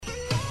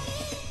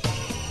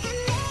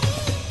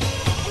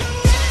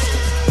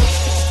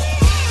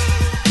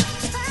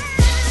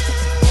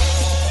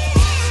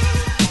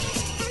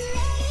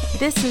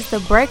This is the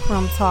Break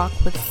Room Talk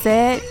with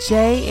Said,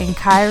 Jay, and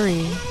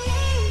Kyrie.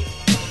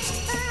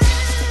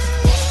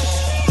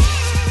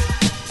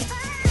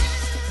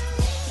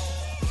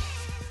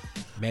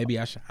 Maybe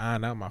I should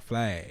iron out my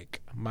flag.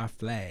 My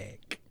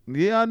flag.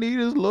 Yeah, I need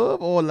is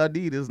love. All I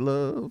need is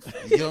love.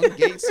 Young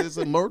Gates is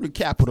a murder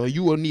capital.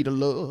 You will need a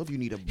love. You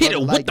need a brother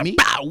like me.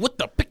 Bow, with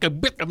the pick a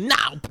pick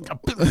now. Pick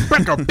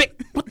a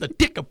pick. Put the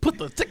ticker. Put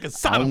the ticker.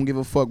 I don't give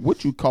a fuck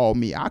what you call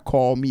me. I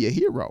call me a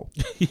hero.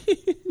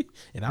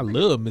 And I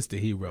love Mr.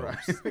 Hero. Right.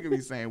 Look at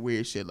me saying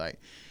weird shit like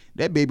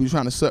that. Baby was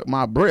trying to suck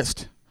my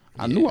breast.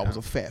 I knew I was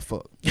a fat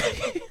fuck.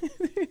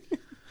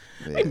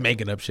 They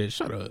making up shit.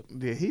 Shut up.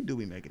 Yeah, he do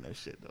be making that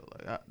shit though.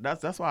 Like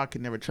that's why I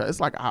can never trust. It's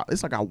like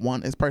I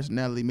want his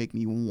personality make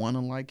me want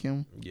to like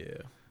him. Yeah.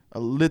 A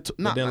little.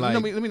 Not. Like,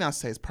 let me not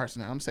say his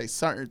personality. I'm saying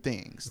certain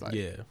things. Like,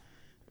 yeah.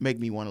 Make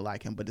me want to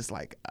like him, but it's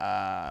like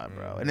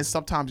bro. And then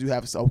sometimes you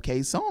have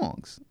okay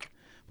songs,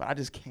 but I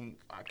just can't.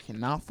 I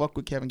cannot fuck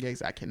with Kevin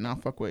Gates. I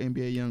cannot fuck with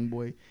NBA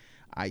YoungBoy.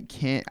 I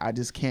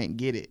just can't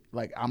get it.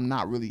 Like I'm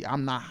not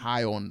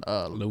high on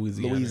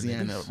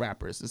Louisiana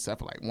rappers except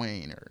for like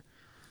Wayne or,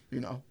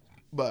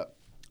 but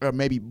or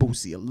maybe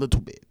Boosie a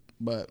little bit.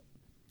 But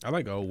I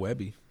like Old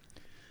Webby.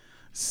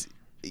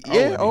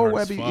 Yeah, Old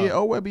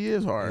Webby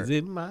is hard. Is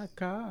it my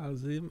car?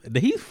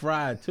 He's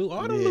fried too.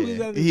 All those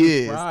Louisiana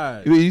he is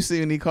fried. You see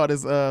when he called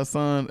his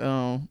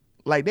son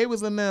like they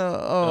was in there.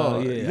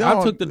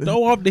 I took the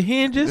door off the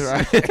hinges.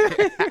 Right.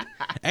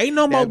 Ain't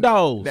no more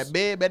doors. That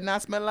bed better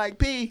not smell like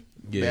pee.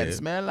 Yeah. Better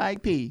smell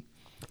like pee.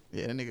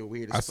 Yeah, that nigga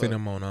weird as fuck. I seen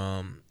him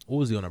on what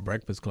was he on, a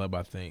Breakfast Club,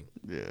 I think.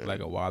 Yeah.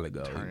 Like a while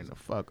ago. Turning the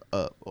fuck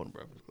up on the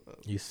Breakfast Club.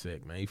 He's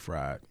sick, man. He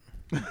fried.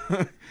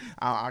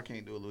 I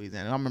can't do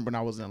Louisiana. I remember when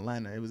I was in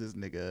Atlanta, it was this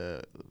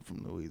nigga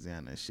from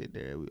Louisiana and shit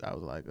there. I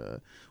was like,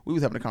 we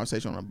was having a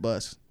conversation on a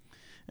bus.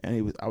 And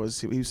he was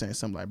saying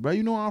something like, bro,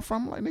 you know where I'm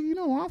from? I'm like, nigga, you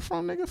know where I'm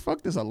from, nigga?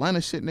 Fuck this Atlanta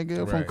shit, nigga.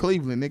 I'm from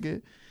Cleveland,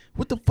 nigga.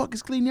 What the fuck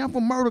is Cleveland? I'm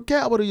from Murder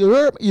Capital. You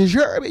heard me? You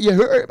heard me? You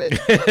heard me?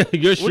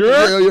 You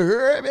sure? You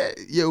heard me?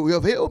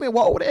 You feel me?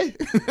 Whoa,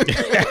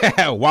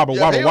 there. Wobble.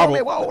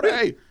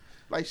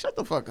 Like, shut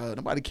the fuck up.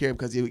 Nobody care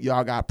because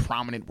y'all got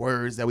prominent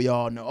words that we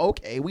all know.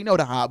 Okay, we know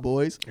the hot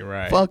boys.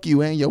 Right. Fuck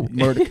you and your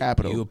Murder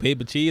Capital. You a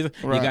paper cheese.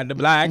 Right. You got the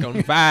black on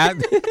the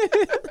five.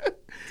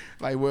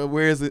 Like,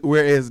 where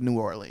is New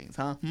Orleans,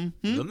 huh?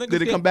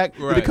 Did it come back?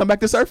 Right. Did it come back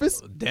to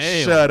surface?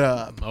 Damn. Shut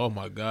up. Oh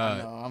my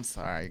God. No, I'm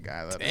sorry,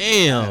 guys.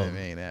 Damn.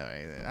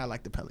 I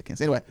like the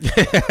Pelicans. Anyway.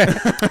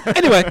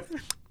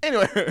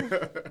 Anyway.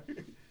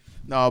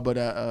 No, but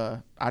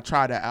I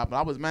tried that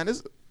album.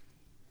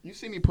 You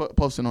see me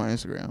posting on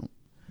Instagram.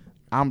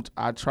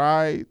 I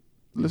tried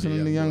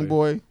listening to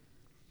YoungBoy.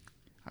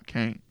 I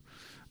can't.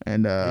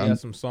 And he had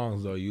some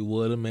songs though. You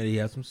would admit he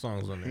had some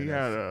songs on there. He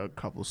had a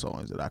couple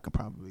songs that I could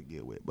probably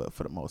get with, but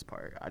for the most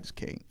part, I just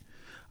can't.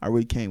 I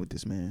really can't with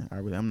this man.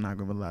 I'm not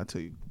gonna lie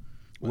to you.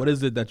 What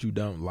is it that you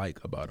don't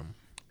like about him?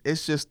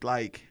 It's just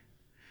like,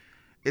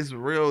 it's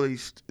really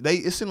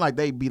it seem like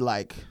them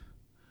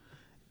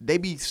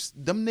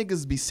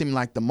niggas be seeming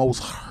like the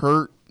most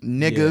hurt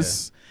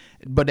niggas. Yeah.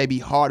 But they be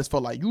hard as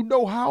fuck. Like, you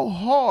know how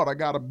hard I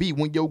gotta be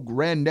when your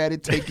granddaddy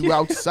take you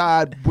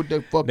outside with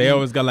the fucking. They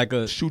always got like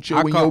a shoot you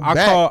in your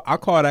back. I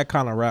call that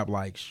kind of rap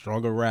like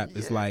struggle rap. Yeah.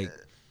 It's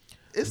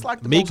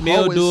like the Meek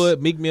Mill do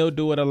it. Meek Mill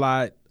do it a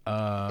lot.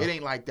 It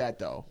ain't like that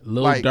though.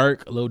 Lil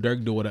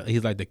Durk do it.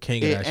 He's like the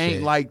king of that shit. It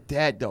ain't like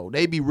that though.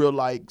 They be real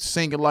like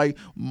singing like,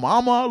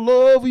 "Mama, I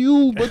love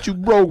you, but you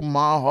broke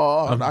my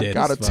heart. I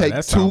gotta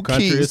take 2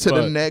 keys to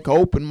the neck,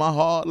 open my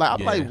heart."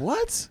 Like I'm like,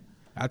 what?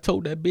 I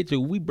told that bitch if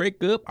we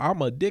break up,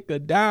 I'ma dick her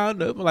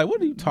down. I'm like, what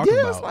are you talking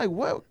about? Yeah, it's like,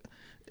 what?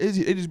 It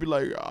just be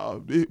like,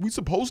 we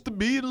supposed to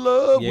be in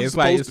love. Yeah, we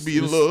supposed to be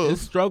in love.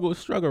 It's struggle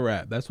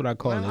rap. That's what I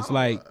call it.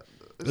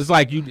 It's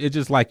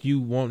just like you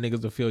want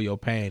niggas to feel your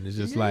pain. It's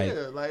just like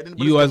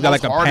you always got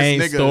like a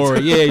pain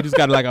story. Yeah, you just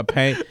got like a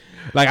pain.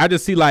 Like I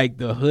just see like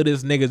the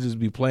hoodest niggas just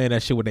be playing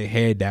that shit with their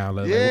head down,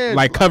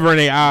 like covering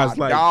their eyes.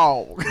 My like,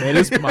 dog. Man,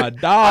 it's my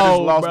dog. I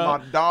just lost bro. my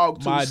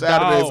dog 2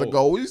 Saturdays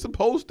ago. We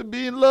supposed to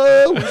be in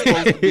love. We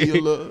supposed to be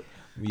in love.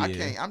 Yeah. I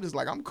can't. I'm just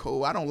like, I'm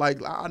cool. I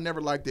never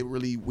liked the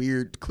really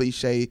weird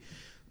cliche.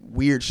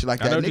 Weird shit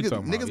like that.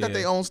 Niggas got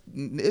their own.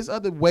 There's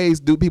other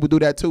ways people do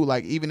that too.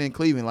 Like even in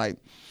Cleveland, like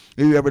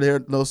if you ever hear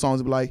those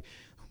songs, be like,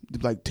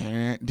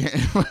 damn.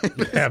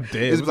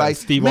 It's like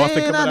Steve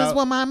Austin coming out. I just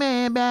want my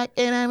man back,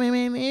 and oh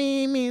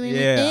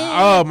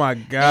my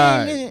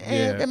God,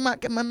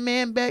 get my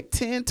man back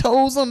 10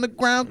 toes on the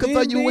ground,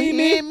 cause you ain't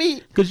with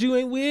me. Cause you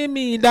ain't with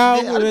me,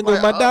 dog. Yeah,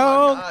 with my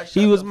dog. God,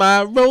 he was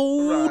my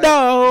road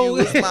dog. He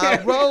was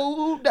my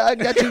road dog.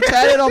 Got you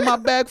tatted on my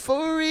back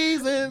for a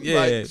reason. Yeah.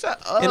 Like,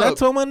 shut up. And I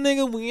told my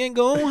nigga we ain't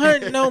gonna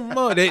hurt no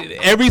more.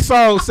 Every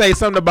song say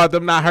something about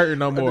them not hurting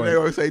no more. They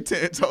always say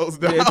 10 toes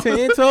down. Yeah,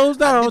 10 toes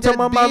down. Tell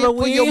my mama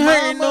we ain't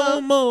hurting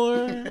no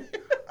more.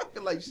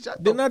 Like,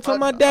 shut then I told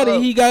my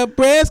daddy he got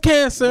breast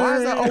cancer. Why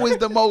is that always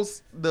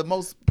the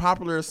most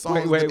popular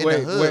songs in the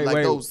hood?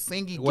 Like those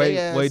singy gay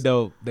ass. Wait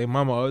though, they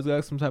mama always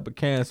got some type of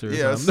cancer. Or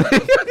yes.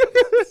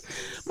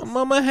 My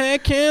mama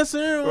had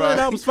cancer when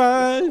I was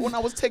 5. When I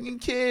was taking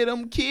care of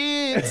them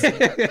kids,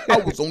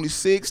 I was only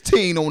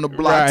 16 on the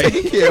block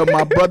taking care of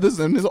my brothers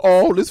and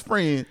all his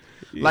friends.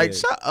 Yeah. Like,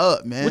 shut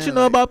up, man. What you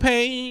know about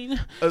pain?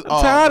 I'm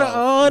tired of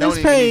all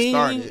this pain.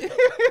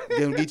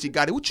 Then Geechee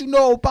Gotti, what you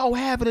know about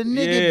having a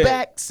nigga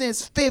back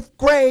since 5th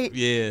grade?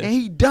 Yeah. And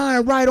he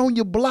dying right on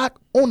your block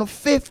on the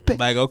 5th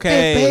fifth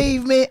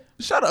pavement.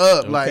 Shut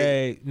up.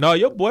 Okay. Like, no,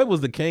 your boy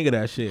was the king of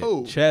that shit.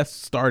 Who? Chess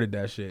started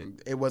that shit.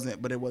 It wasn't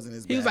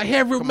his He was like,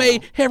 have you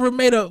ever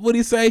made a, what'd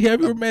he say?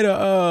 Have you ever made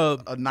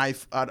a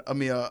knife out,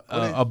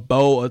 a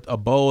bowl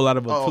out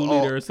of a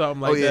 2-liter or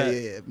something like that?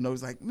 Yeah. No,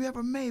 he's like, you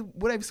ever made,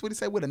 what he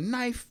say, with a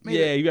knife?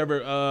 You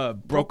ever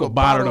broke a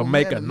bottle to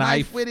make a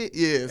knife with it?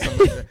 Yeah, something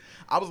like that.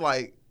 I was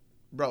like,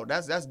 bro,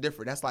 that's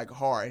different. That's like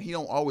hard. He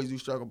don't always do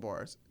struggle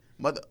bars.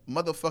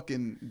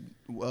 Motherfucking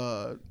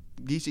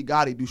Geechee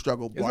Gotti do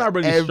struggle bars. It's not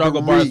really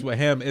struggle bars with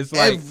him. It's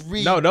like,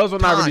 no, those are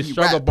not really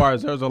struggle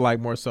bars. Those are like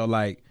more so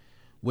like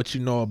what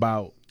you know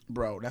about.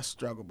 Bro, that's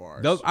struggle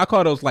bars. Those I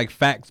call those like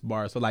facts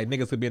bars. So like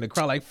niggas could be in the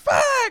crowd like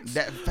facts.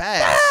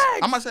 Facts.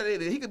 I'm gonna say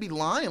that he could be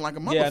lying like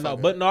a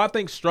motherfucker. Yeah, no, I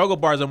think struggle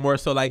bars are more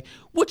so like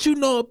what you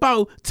know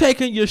about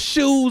taking your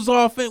shoes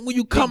off and when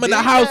you come in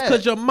the house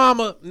because your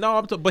mama.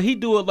 No, but he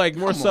do it like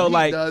more so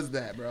like he does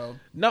that, bro.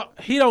 No,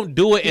 he don't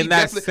do it in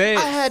that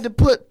sense. I had to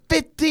put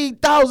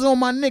 15,000 on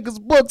my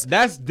niggas' books.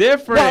 That's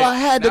different. While I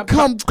had to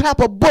come clap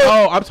a book.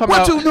 Oh, I'm talking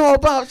what about. You know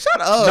about? Shut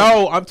up.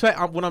 No,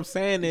 what I'm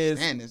saying is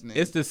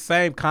it's the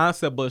same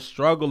concept, but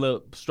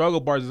struggle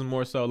bars is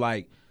more so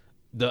like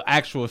the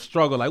actual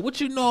struggle. Like what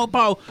you know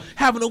about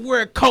having to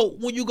wear a coat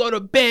when you go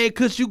to bed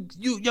because your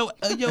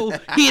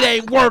heat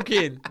ain't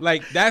working.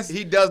 Like that's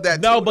he does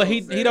that. No, too, but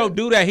he don't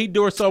do that. He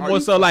do it so more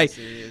so like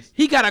serious?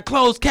 He got a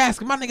closed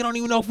casket. My nigga don't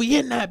even know if we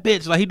in that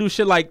bitch. Like he do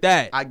shit like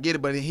that. I get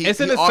it, but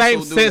it's in the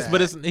same sense, but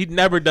he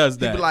never does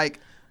that. He be like,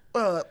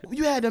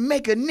 you had to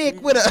make a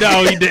nick with a.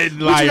 No, he didn't.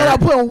 Liar. You know, I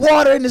putting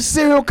water in the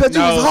cereal because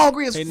you was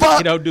hungry as fuck.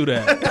 He don't do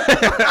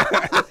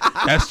that.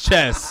 That's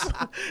chess.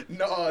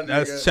 No,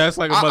 that's chess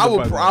like a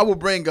motherfucker. I will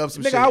bring up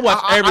some shit. I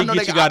watch every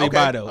Geechee Gotti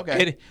battle.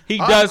 Okay. He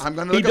does. I'm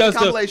gonna look up the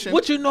compilation.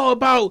 What you know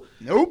about?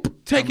 Nope.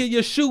 Taking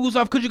your shoes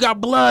off because you got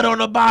blood on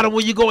the bottom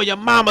when you go in your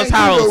mama's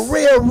house. The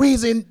real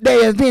reason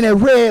they invented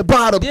red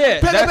bottom. Yeah.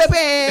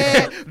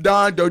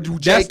 Don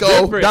Jaco.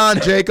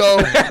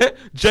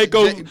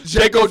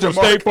 Jaco from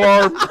State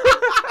Farm.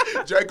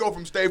 Jaco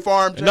from State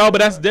Farm. No, but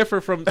that's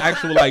different from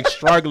actual like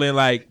struggling,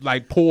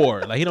 like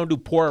poor. Like he don't do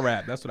poor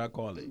rap. That's what I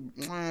call it.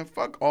 Man,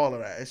 fuck all of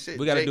that. Shit,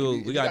 we gotta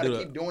do. We gotta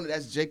keep doing it.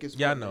 That's Jake's.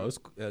 Yeah, I know.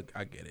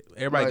 I get it.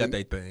 Everybody got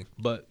their thing,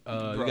 but we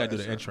gotta do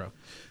the intro.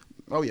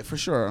 Oh yeah, for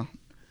sure.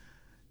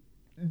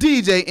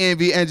 DJ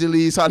Envy,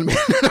 Angelise,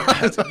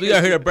 we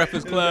gotta hear the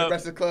Breakfast Club.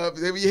 Breakfast Club.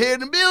 If you here in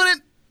the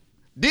building,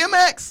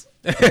 DMX.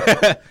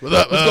 What's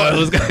up?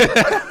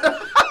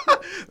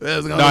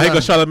 No, he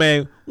goes,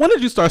 Charlamagne. When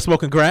did you start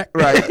smoking crack?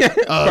 Right.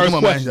 First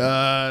question.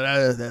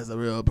 That's a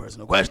real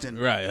personal question.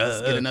 Right.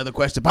 Let's get another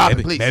question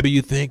popping, please. Maybe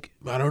you think,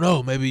 I don't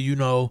know. Maybe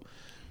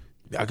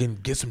I can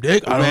get some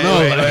dick. I don't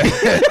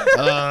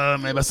know.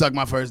 Maybe I sucked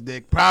my first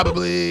dick.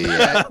 Probably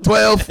at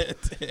 12.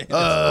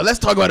 Let's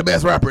talk about the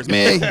best rappers.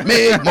 Me,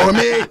 more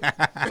me.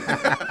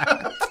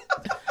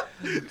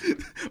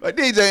 But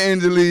DJ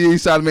Angelise,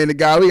 Charlamagne the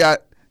guy. We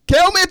got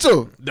Kel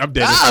Mitchell. I'm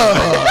dead.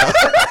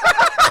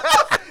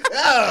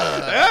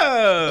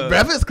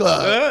 Breakfast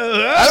Club.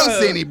 I don't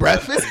see any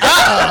breakfast.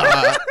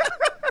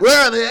 Where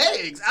are the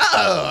eggs?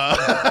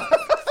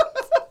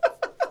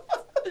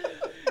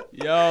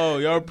 Yo,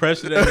 your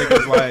impression of that nigga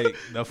is like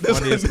the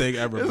funniest thing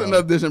ever. There's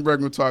another edition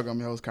Breakfast Talk. I'm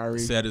your host, Kyrie.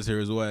 Sad is here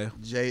as well.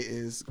 Jay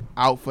is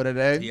out for the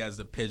day. He has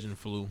the pigeon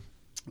flu.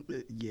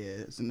 Yeah,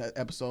 it's in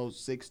episode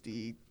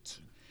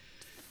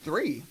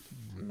 63.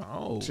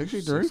 No,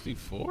 63?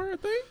 64, I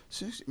think.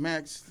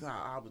 Max,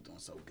 I was doing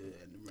so good.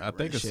 I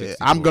think it's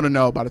 64. I'm gonna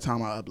know by the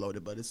time I upload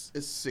it, but it's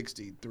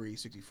 63,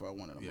 64,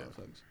 one of them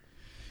motherfuckers.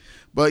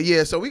 But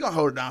yeah, so we gonna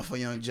hold it down for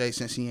Young Jay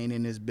since he ain't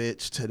in this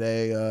bitch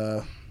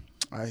today.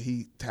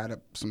 He had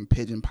some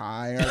pigeon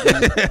pie.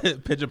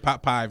 Pigeon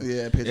pot pie.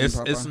 Yeah, pigeon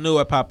pie. It's new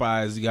at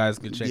Popeyes. You guys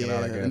can check it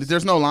out, I guess.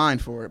 There's no line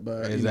for it,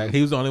 but exactly.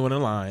 He was the only one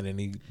in line, and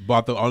he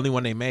bought the only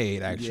one they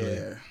made, actually.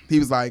 Yeah. He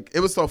was like, it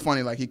was so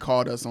funny. Like, he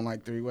called us on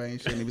like 3-way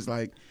and shit, and he was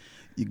like,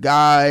 you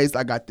guys,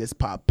 I got this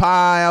pot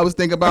pie I was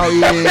thinking about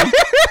eating.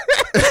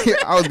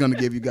 I was going to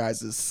give you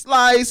guys a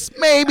slice.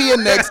 Maybe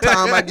next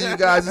time I give you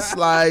guys a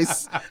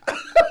slice.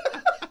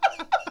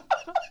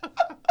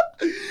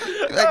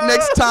 Like,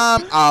 next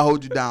time, I'll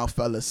hold you down,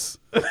 fellas.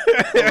 Like,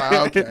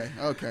 okay,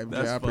 Jay,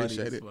 I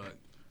appreciate it.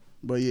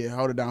 But yeah,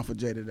 hold it down for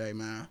Jay today,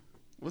 man.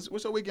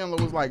 What's your weekend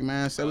was like,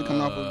 man? Say we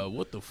coming off of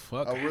what the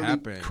fuck a really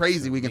happened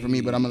crazy weekend for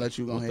me, but I'm gonna let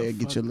you go ahead and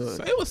get your look.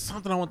 So it was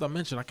something I want to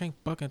mention. I can't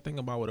fucking think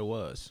about what it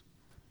was.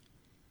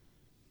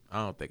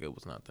 I don't think it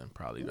was nothing.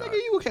 Probably not. Nigga,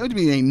 you okay? What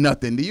do you mean ain't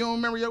nothing? Do you don't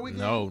remember your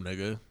weekend? No,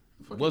 nigga.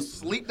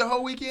 Sleep the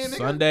whole weekend, nigga?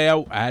 Sunday,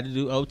 I had to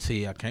do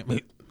OT. I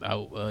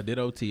did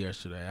OT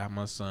yesterday. I have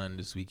my son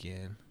this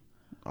weekend.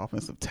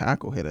 Offensive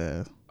tackle hit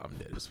ass. I'm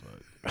dead as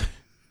fuck.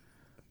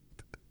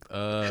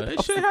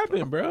 It should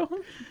happen, bro.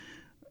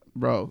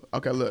 Bro,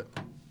 okay, look.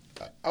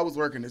 I was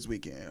working this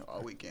weekend,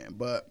 all weekend,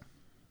 but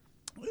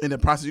in the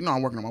process,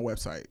 I'm working on my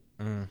website.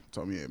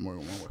 Told me more on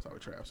my website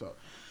with Trav. So,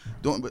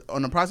 but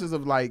on the process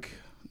of like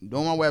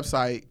doing my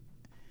website,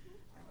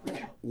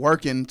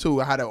 working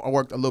too. I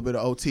worked a little bit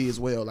of OT as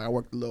well. Like I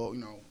worked a little,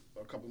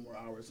 a couple more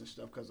hours and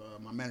stuff because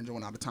my manager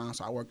went out of town,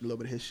 so I worked a little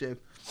bit of his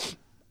shift.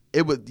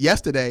 It was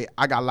yesterday.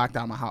 I got locked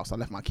out of my house. I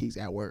left my keys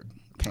at work.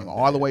 Came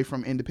all the way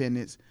from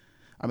Independence.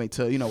 To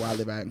where I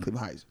live at in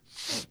Cleveland Heights.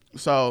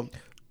 So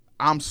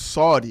I'm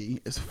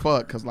salty as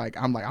fuck because I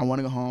want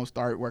to go home,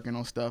 start working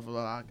on stuff.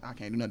 I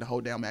can't do nothing to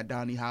hold down at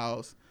Donnie's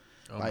house.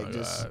 I'm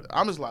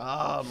just like,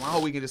 my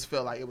whole weekend just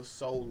felt like it was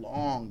so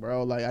long,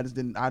 bro. Like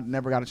I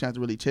never got a chance to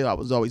really chill. I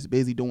was always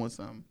busy doing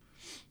something.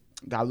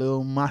 Got a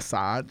little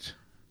massage.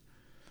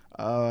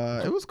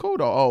 It was cool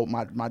though. Oh,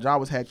 my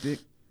job was hectic.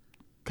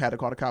 Had to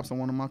call the cops on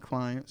one of my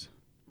clients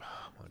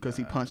because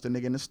he punched a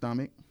nigga in the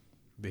stomach.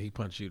 Did he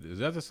punch you? Is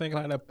that the same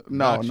guy that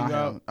knocked you out?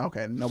 Out?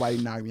 Okay, nobody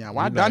knocked me out.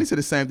 Why Donnie said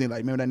the same thing? Like,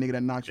 remember that nigga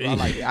that knocked you out?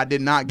 Like, I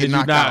did not get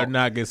knocked out.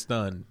 Not get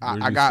stunned.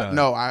 I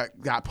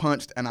got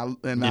punched and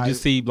did you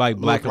see like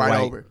black and white?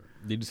 Over.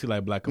 Did you see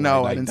like black and white?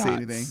 No, like I didn't dots? see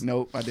anything.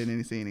 Nope, I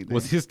didn't see anything.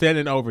 Was he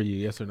standing over you?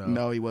 Yes or no?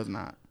 No, he was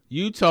not.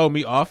 You told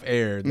me off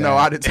air. That no,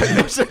 I didn't tell you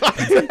no shit like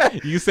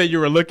that. You said you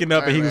were looking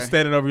up and he was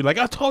standing over you like,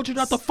 I told you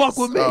not to fuck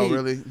with me. Oh,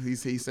 really? He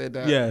said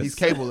that? Yes. He's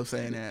capable of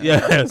saying that.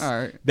 Yes. All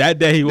right. That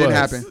day he didn't was.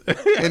 Happen.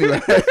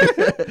 Anyway.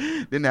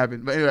 Didn't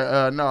happen. But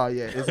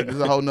anyway, it's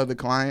a whole nother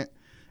client.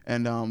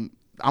 And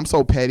I'm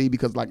so petty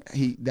because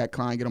that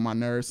client get on my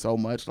nerves so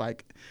much.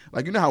 Like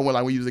you know how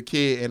when you was a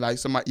kid and like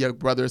your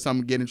brother or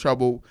something get in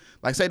trouble,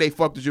 like say they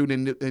fucked with you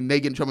and they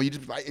get in trouble, you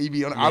just like you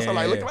be on the outside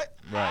like looking like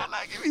right.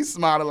 Like you be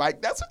smiling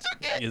like that's what you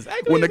get.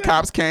 Exactly. When the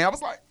cops came, I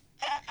was like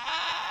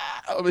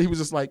he was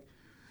just like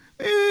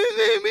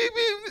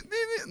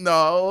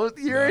no,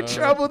 you're in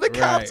trouble. The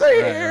cops are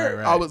here.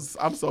 Right.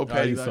 I'm so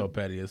petty. You're so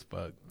petty as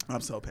fuck.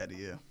 I'm so petty,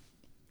 yeah.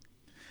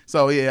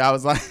 So yeah, I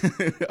was like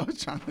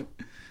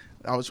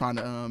I was trying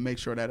to make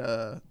sure that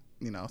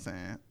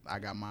I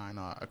got mine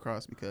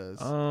across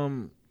because I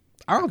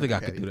don't think I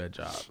could do that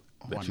job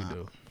that you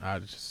do.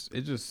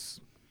 It's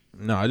just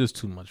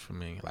too much for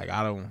me. Like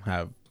I don't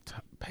have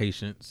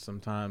patience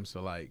sometimes,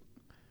 so like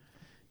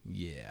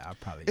yeah, I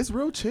probably it's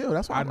real chill.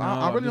 That's why I know.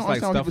 I really don't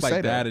understand stuff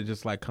like that. It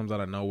just like comes out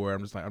of nowhere.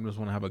 I'm just want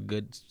to have a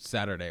good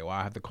Saturday while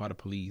I have to call the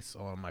police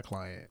on my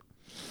client.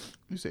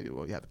 You say,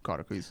 well, you have to call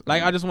the police.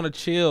 Like, I just want to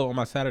chill on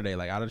my Saturday.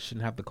 Like, I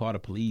shouldn't have to call the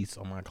police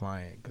on my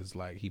client because,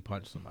 like, he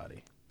punched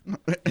somebody. And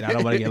I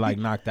don't want to get, like,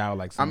 knocked out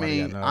like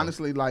somebody I know.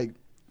 Honestly, like,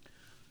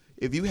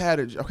 if you had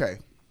a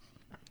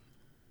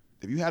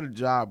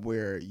job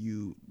where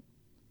you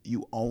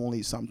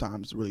only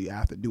sometimes really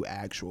have to do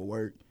actual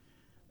work,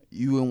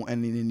 and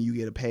then you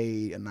get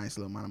paid a nice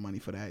little amount of money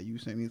for that. You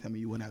tell me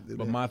you wouldn't have to do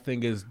that. But my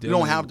thing is, you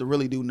don't have to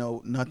really do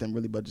nothing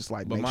really, but just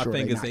like make sure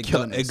they're not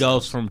killing themselves. It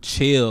goes from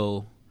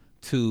chill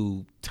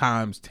to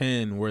times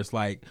 10 where it's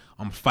like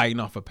I'm fighting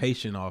off a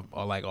patient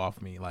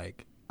off me.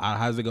 Like,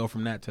 how does it go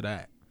from that to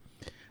that?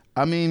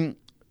 I mean,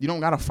 you don't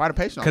gotta fight a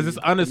patient because it's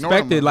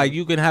unexpected. Like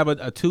you can have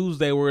a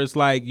Tuesday where it's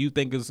like you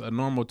think it's a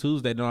normal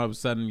Tuesday, then all of a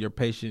sudden your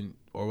patient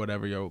or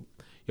whatever your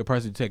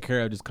person you take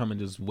care of just come and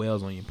just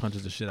wails on you and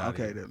punches the shit out of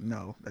you. Okay,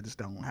 no, that just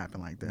don't happen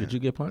like that. Did you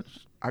get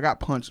punched? I got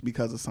punched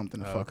because of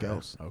something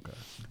else. Okay.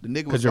 The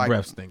nigga was because your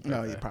breath stink.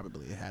 No, yeah,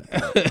 probably it had.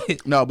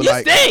 No, but you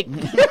like stink.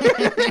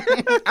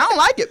 I don't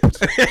like it.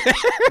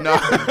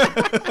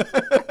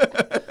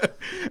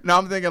 No,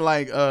 I'm thinking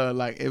like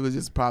it was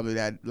just probably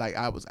that like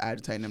I was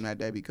agitating him that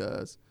day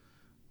because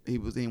he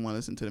didn't want to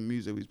listen to the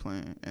music we was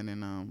playing, and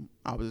then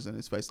I was just in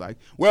his face like,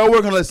 well,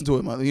 we're gonna listen to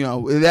it, mother.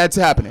 That's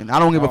happening. I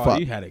don't give a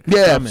fuck. You had it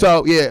coming.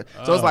 So it's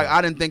like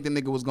I didn't think the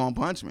nigga was gonna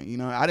punch me.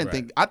 I didn't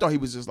think. I thought he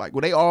was just like, well,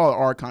 they all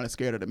are kind of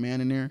scared of the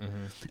man in there,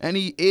 and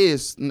he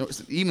is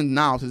even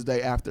now to this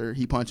day after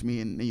he punched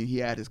me and he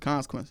had his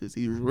consequences.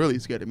 He's really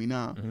scared of me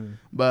now.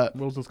 But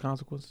what was those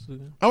consequences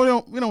again?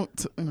 Oh, we don't.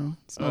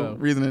 It's no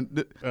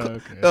reason.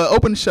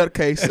 Open shut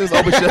case. It's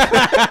open shut.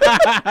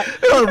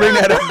 They don't bring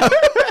that up.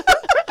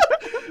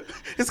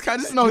 It's kind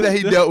of just know that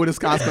he dealt with his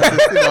consequences,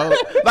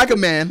 like a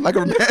man.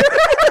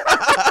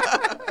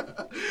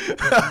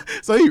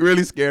 So he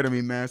really scared of me,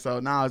 man. So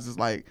now it's just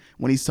like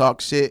when he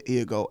talks shit,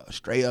 he'll go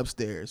straight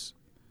upstairs,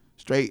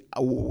 straight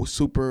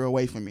super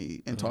away from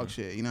me and talk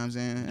shit. You know what I'm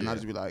saying? And I'll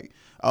just be like,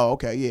 oh,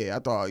 okay, yeah, I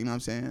thought, you know what I'm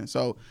saying?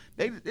 So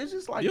it's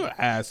just like you're an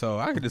asshole.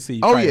 I could just see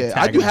you. Oh yeah,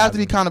 I do have to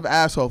be kind of an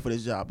asshole for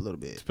this job a little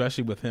bit,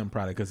 especially with him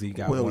probably because he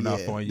got one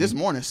off on you this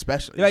morning,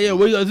 especially. Yeah,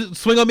 will you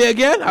swing on me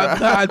again?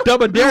 I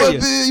double dare you.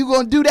 You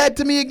gonna do that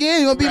to me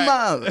again? You gonna be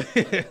mine?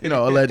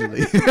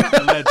 Allegedly.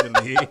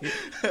 Allegedly.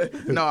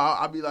 No,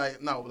 I'll be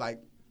like, no,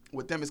 like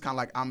with them, it's kind of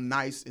like I'm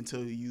nice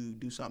until you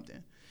do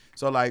something.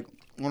 So like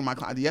one of my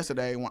clients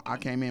yesterday, when I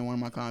came in, one of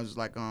my clients was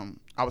like,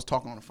 I was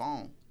talking on the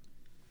phone.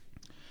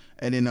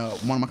 And then one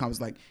of my comments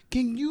was like,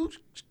 can you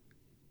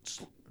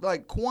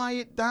like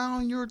quiet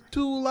down? You're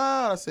too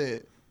loud. I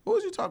said, who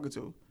was you talking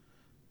to?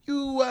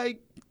 You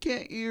like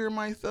can't hear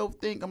myself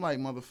think. I'm like,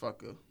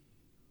 motherfucker.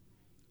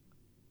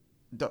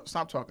 Don't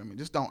stop talking to me.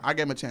 Just don't. I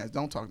gave him a chance.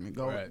 Don't talk to me.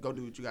 Go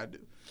do what you gotta do.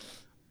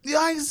 Yeah,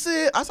 I ain't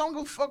said. I don't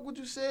give a fuck what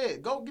you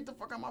said. Go get the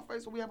fuck out of my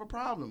face, or we have a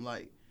problem.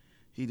 Like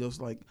he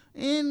just like,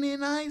 and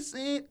then I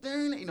said,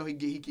 you know, he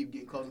keep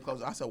getting closer and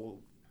closer. I said, well,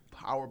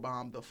 power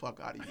bomb the fuck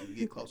out of you. You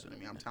get closer to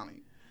me. I'm telling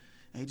you.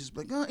 And he just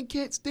like, I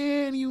can't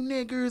stand you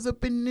niggers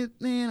up in this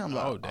thing. I'm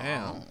like, oh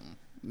damn,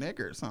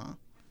 niggers, huh?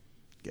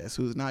 Guess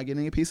who's not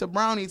getting a piece of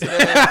brownie today?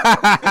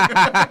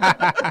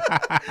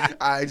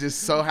 I just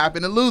so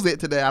happened to lose it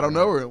today. I don't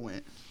know where it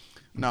went.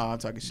 No, I'm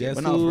talking shit. Guess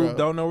but no, who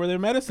don't know where their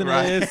medicine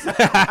is?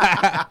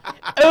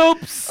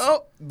 Oops.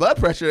 Oh, blood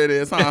pressure it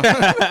is, huh?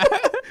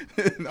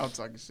 No, I'm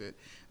talking shit.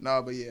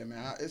 No, but yeah, man.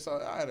 I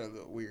had a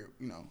little weird,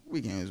 you know,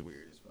 weekend was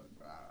weird as fuck.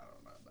 I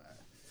don't know about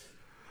it.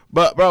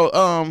 But bro,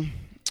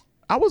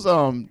 I was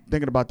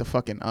thinking about the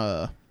fucking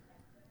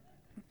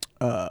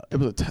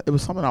it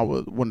was something I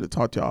wanted to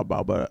talk to y'all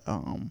about, but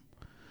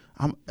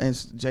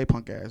and J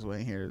Punk ass was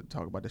in here to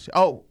talk about this shit.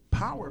 Oh,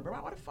 Power, bro.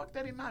 Why the fuck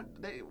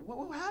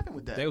what happened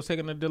with that? They was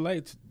taking a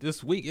delay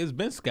this week. It's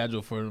been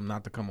scheduled for them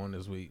not to come on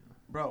this week.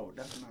 Bro,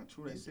 that's not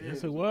true. They said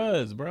yes, it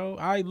was, bro.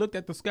 I looked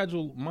at the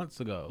schedule months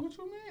ago. What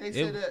you mean? They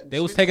said that they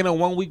was taking a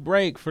 1 week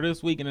break for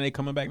this week, and then they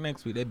coming back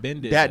next week. They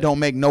been did that. Don't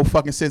make no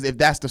fucking sense. If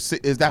that's the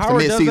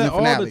mid season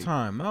finale, all the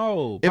time.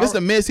 No, if it's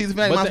the mid season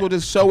finale, might as well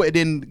just show it.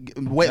 Then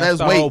wait. That's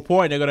the whole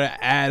point. They're gonna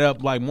add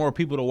up like more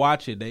people to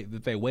watch it.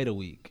 If they wait a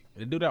week.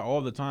 They do that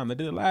all the time. They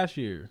did it last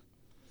year.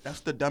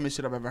 That's the dumbest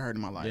shit I've ever heard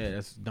in my life. Yeah,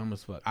 that's dumb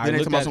as fuck. Then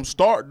they talking about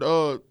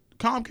some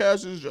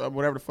Comcast is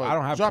whatever the fuck. I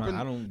don't have dropping.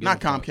 I don't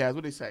not Comcast.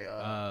 What they say?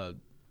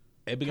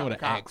 It began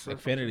with an X,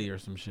 Xfinity or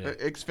some shit.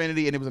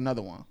 Xfinity, and it was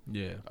another one.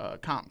 Yeah.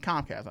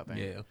 Comcast, I think.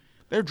 Yeah.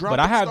 They're dropping.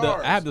 But I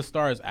have the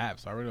Stars app,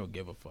 so I really don't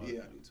give a fuck. Yeah,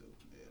 I do too.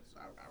 Yeah, so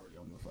I really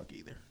don't give a fuck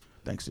either.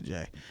 Thanks to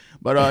Jay.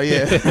 But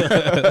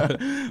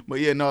yeah.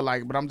 But yeah, no,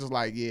 like, but I'm just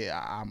like,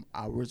 yeah,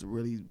 I was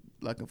really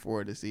looking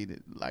forward to see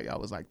it. Like, I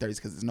was like 30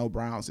 because there's no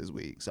Browns this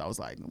week, so I was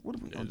like, what are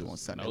we gonna do on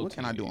Sunday? What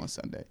can I do on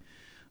Sunday?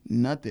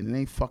 Nothing. It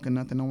ain't fucking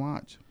nothing to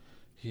watch.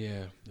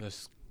 Yeah,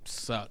 this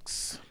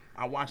sucks.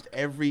 I watched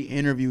every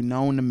interview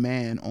known to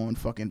man on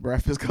fucking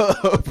Breakfast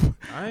Club.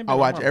 I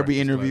watch every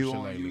interview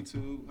on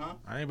YouTube. Huh?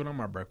 I ain't been on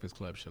my Breakfast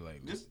Club shit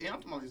lately. I'm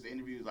talking about just the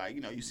interviews, like,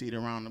 you know, you see it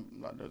around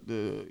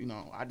the you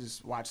know, I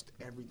just watched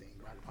everything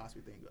I could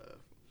possibly think of.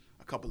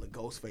 A couple of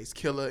Ghostface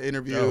Killer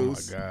interviews. Oh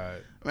my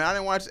god. Man, I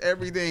didn't watch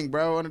everything,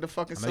 bro, under the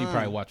fucking sun. I know you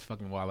probably watched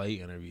fucking Wale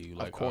interview.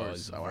 Like, of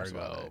course. I watched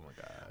Wale. Oh my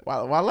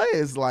god. Wale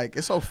is like,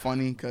 it's so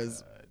funny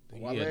because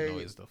he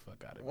annoys the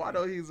fuck out of me. Why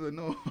though he's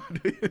annoyed?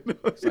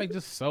 It's like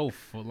just so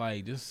full,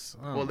 like just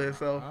full of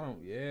himself.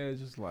 It's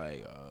just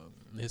like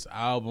his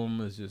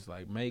album is just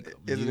like make.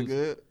 Is it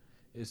good?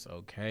 It's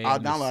okay. I'll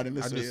download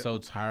it. I'm just so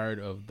tired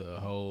of the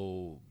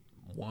whole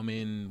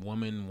woman.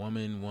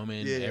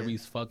 Yeah. Every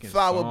fucking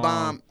flower song.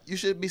 bomb. You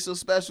should be so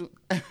special.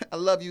 I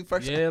love you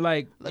first. Yeah,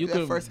 like you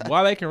can.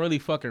 While they can really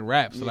fucking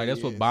rap, so like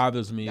that's what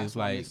bothers me. Is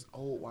like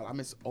I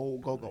miss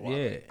old Go-Go.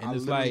 Yeah, and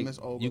it's like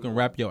you can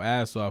rap your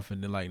ass off,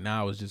 and then like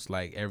now it's just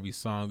like every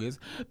song is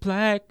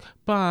Black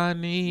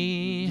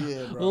Bonnie.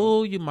 Yeah,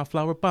 oh, you my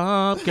flower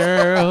bomb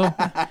girl.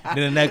 Then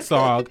the next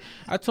song,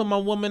 I told my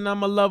woman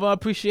I'm a lover, I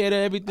appreciate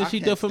everything she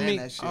did for me.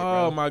 Shit,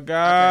 oh my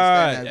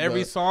god,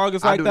 every song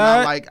is like that.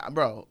 Not like,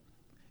 bro.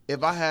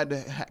 If I had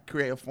to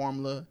create a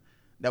formula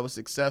that was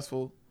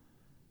successful,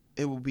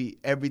 it would be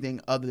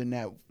everything other than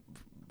that.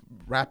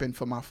 Rapping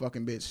for my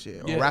fucking bitch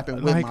shit, or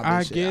rapping with my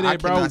bitch shit. I get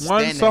it, bro.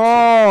 One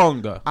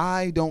song.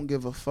 I don't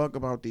give a fuck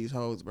about these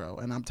hoes, bro,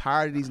 and I'm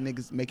tired of these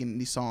niggas making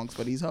these songs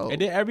for these hoes. And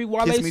then every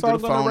Wale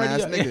song on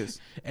the radio,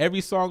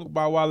 every song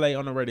by Wale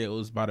on the radio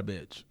was about a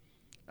bitch.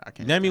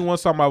 Name me one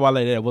song by Wale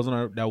that was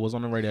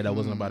on the radio that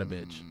wasn't about a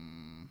bitch.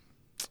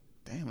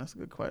 Damn, that's a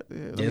good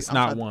question. Yeah, it's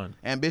not one.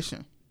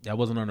 Ambition. That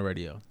wasn't on the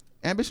radio.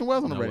 Ambition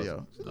was on the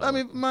radio. I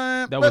mean,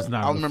 man. That was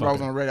not. I remember I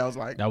was on the radio. I was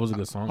like, that was a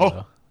good song.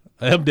 Though.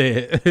 I'm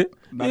dead.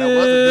 No, that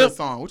was a good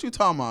song. What you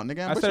talking about,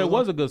 nigga? I said it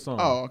was a good song.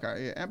 Oh,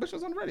 okay. Yeah, Ambition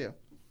was on the radio.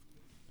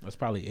 That's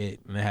probably it.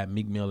 And they had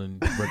Meek Mill and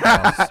Brick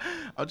House.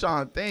 I'm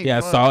trying to think. Yeah,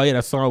 I saw it.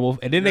 I saw it.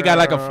 And then they got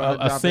like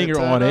a singer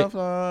on it.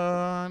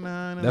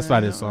 That's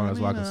not his song. It's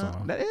Waka's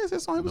song. That is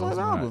his song. It was on his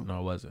album. No,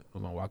 it wasn't. It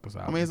was on Waka's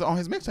album. I mean, it's on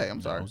his mixtape.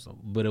 I'm sorry.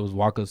 But it was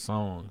Waka's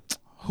song.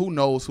 Who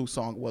knows whose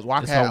song it was?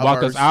 Waka it's had on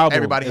Waka's album.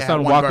 Everybody had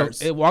one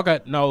verse. It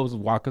was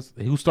Waka's.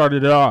 Who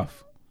started it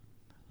off?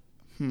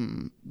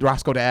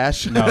 Roscoe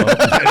Dash. No. What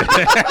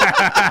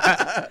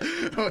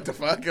the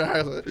fuck?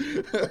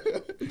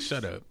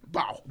 Shut up.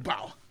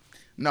 Bow.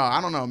 No, I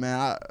don't know,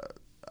 man.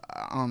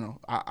 I don't know.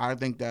 I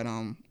think that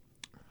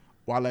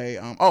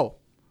Wale.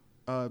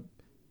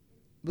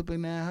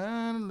 Looking at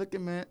her,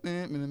 looking at me.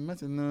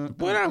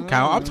 What I'm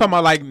talking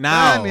about like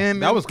now.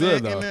 That was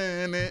good though.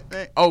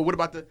 Oh, what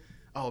about the?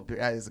 Oh,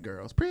 that is a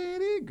girls.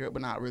 Pretty girl,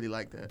 but not really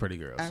like that. Pretty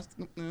girls.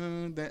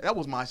 That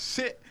was my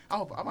shit.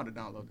 I'm about to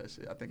download that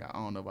shit. I think I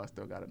don't know if I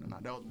still got it or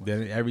not. That was my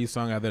shit. Every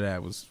song after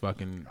that was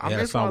fucking. He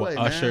had a song with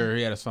Usher.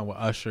 He had a song with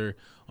Usher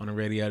on the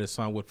radio. He had a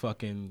song with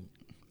fucking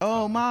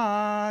Oh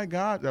my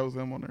God, that was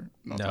him on there.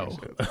 No.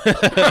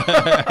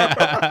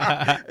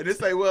 And it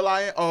say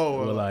Will.i.am.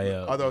 Oh,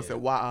 Will.i.am. I thought it said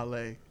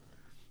Wale.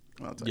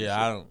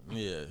 Yeah, I don't.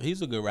 Yeah,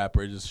 he's a good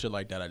rapper. Just shit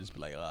like that, I just be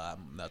like,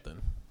 I'm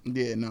nothing.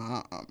 Yeah,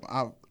 no,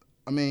 I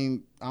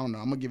mean, I don't know.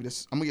 I'm gonna give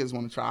this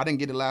one a try. I didn't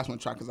get the last one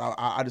a try because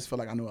I just felt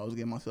like I knew what I was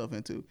getting myself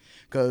into.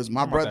 Because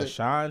my brother, that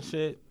Sean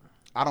shit.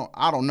 I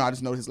don't know. I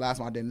just know his last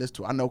one I didn't listen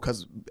to. I know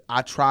because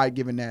I tried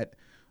giving that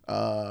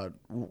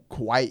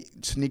white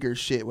sneaker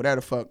shit, whatever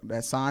the fuck,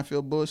 that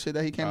Seinfeld bullshit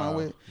that he came out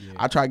with. Yeah.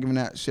 I tried giving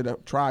that shit a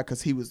try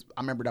because I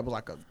remember that was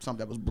like something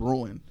that was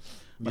brewing.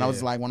 But I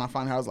was like, when I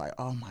found out, I was like,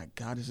 oh my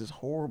God, this is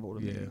horrible to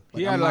me. Like,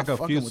 he had like a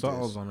few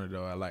songs on it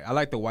though. I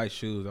like the White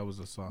Shoes. That was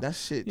a song. That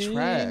shit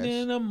trash.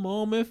 In a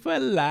moment for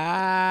life.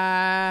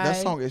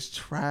 That song is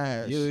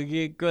trash. You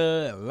get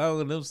good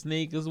along them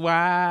sneakers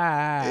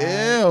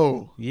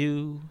wide.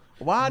 Ew.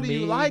 Why do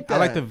you like that? I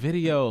like the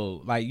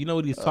video. Like, you know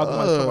what he's talking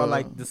about? He's talking about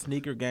like the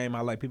sneaker game.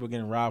 I like people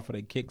getting robbed for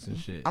their kicks and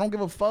shit. I don't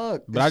give a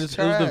fuck. But it was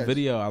the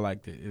video. I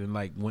liked it. And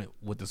like went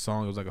with the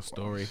song. It was like a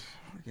story.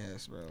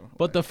 Yes, bro.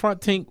 But the front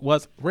tink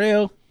was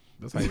real.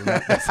 That's how you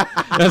rap.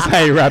 That's how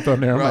you rap on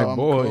there. Bro, I'm like,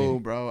 boy, cool,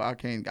 bro. I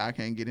can't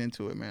get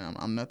into it, man.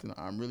 I'm nothing.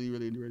 I'm really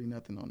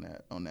nothing on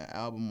that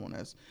album.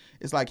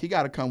 It's like he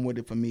got to come with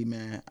it for me,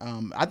 man.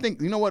 I think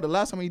you know what? The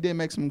last time he did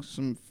make some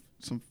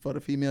for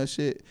the female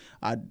shit,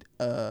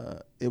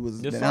 it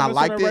was. This and song I is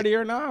liked on the it.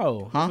 radio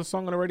now. Huh? It's a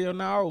song on the radio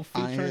now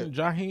featuring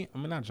Jaheim. I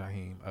mean, not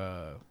Jaheim.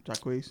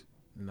 Jacquees.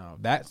 No,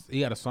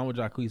 he got a song with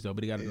Jacquees though,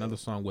 but he got another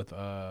song with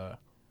what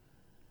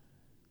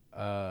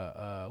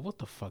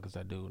the fuck is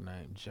that dude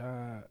name?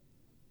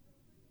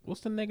 What's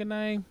the nigga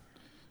name?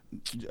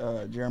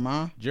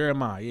 Jeremiah.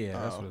 Jeremiah,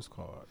 yeah, that's what it's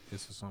called.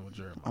 It's a song with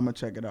Jeremiah. I'm gonna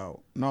check it out.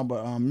 No,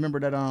 but remember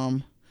that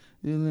him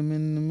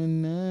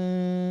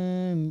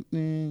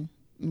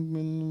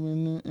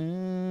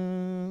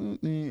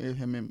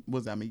and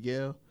was that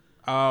Miguel?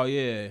 Oh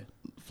yeah.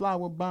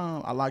 Flower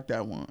Bomb. I like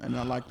that one, and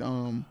I like the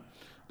one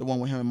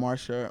with him and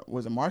Marsha.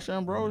 Was it Marsha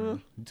Ambrosia?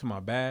 You talking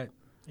about Bad?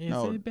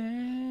 No, it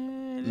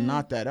bad?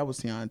 Not that. That was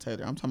Tiana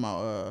Taylor. I'm talking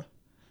about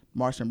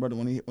Marsha and Brother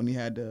when he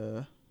had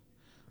a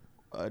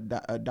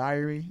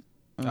diary.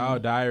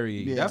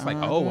 Diary. Yeah, that's like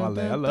I love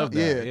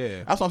that.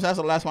 Yeah. That's what I'm saying. That's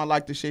the last one I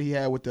liked. The shit he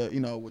had with the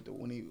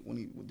when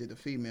he did the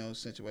female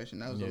situation.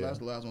 That's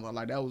the last one I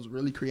liked. That was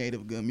really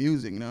creative, good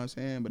music. You know what I'm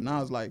saying? But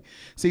now it's like,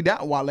 see,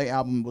 that Wale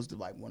album was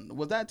like one.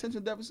 Was that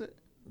Attention Deficit?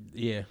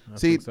 Yeah. I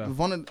think so.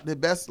 One of the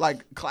best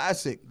like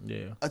classic.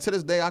 Yeah. To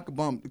this day, I could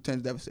bump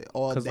Attention Deficit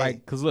all day.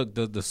 Cause look,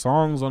 the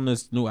songs on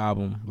this new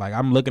album, like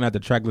I'm looking at the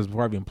track list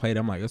before I even played.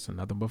 I'm like, it's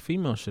nothing but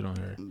female shit on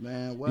here.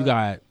 Man, what? You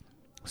got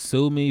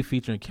Sue Me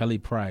featuring Kelly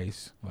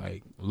Price,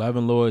 like Love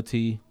and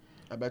Loyalty.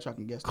 I bet y'all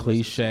can guess.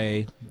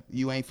 Cliche.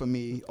 You Ain't For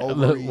Me.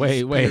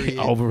 Ovaries, wait.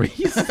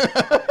 Ovaries.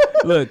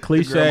 Look,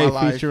 Cliche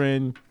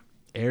featuring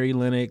Ari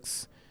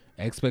Lennox.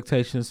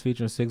 Expectations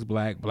featuring 6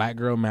 Black. Black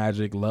Girl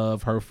Magic.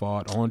 Love, Her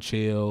Fault. On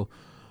Chill.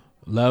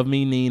 Love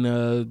Me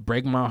Nina.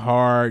 Break My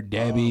Heart.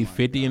 Debbie.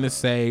 50 in the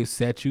Safe.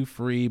 Set You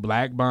Free.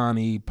 Black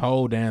Bonnie.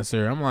 Pole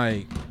Dancer. I'm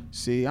like,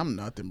 see, I'm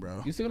nothing,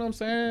 bro. You see what I'm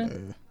saying?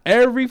 Yeah.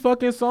 Every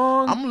fucking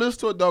song. I'm gonna listen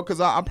to it though, cause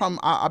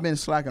I've been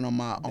slacking on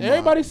my.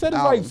 Everybody said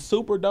it's like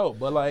super dope,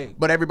 but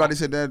everybody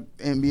said that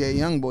NBA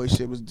YoungBoy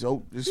shit was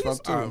dope as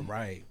fuck too.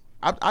 Right.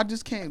 I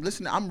just can't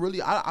listen. I'm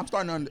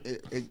starting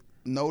to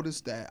notice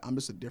that I'm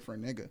just a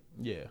different nigga.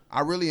 Yeah. I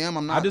really am.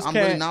 I'm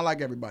really not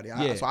like everybody.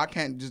 So I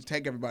can't just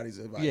take everybody's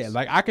advice. Yeah,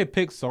 like I could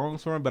pick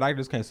songs for him, but I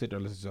just can't sit there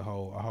and listen to a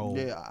whole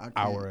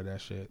hour of that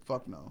shit.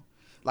 Fuck no.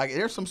 Like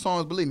there's some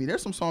songs, believe me,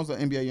 there's some songs of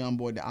NBA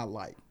YoungBoy that I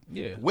like.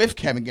 Yeah. With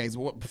Kevin Gates,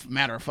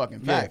 matter of fucking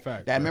fact. Yeah,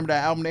 fact. Remember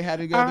that album they had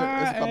together?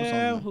 There's a couple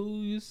songs.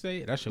 Who you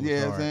say? That shit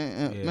was hard.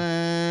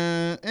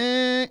 Man,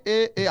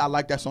 I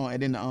like that song.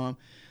 And then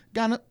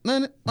got it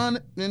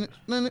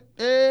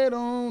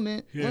on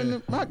it.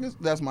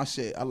 That's my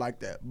shit. I like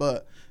that.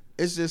 But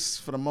it's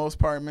just for the most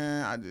part,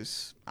 man. I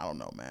don't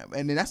know, man.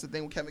 And then that's the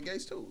thing with Kevin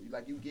Gates too.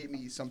 Like you get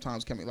me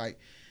sometimes, Kevin. Like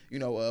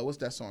what's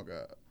that song?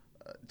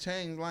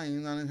 Change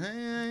lanes on his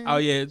hand. Oh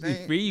yeah,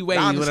 freeway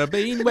on a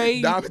bean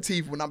way. Diamond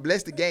teeth when I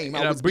bless the game.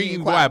 I was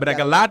being quiet, but I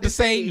got a lot to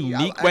say.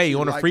 Unique way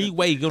on a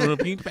freeway, on a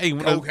pink way.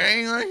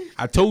 Cocaine.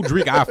 I told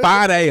Drake I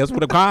fine ass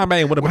with a car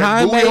man with a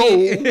behind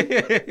man.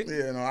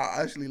 Yeah, no, I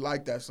actually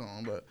like that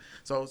song. But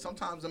so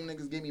sometimes them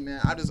niggas get me,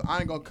 man. I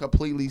ain't gonna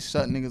completely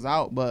shut niggas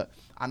out, but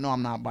I know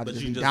I'm not about to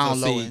just be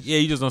downloading. Yeah,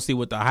 you just don't see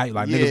what the hype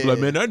like. Niggas be like,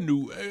 man, I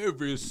knew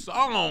every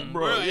song,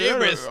 bro.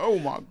 Oh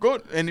my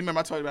god! And remember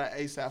I told you about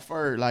ASAP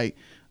Ferg, like.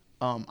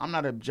 I'm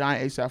not a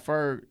giant ASAP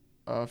Ferg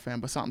fan,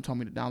 but something told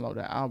me to download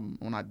that album.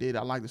 When I did,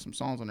 I liked some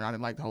songs on there. I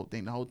didn't like the whole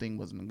thing. The whole thing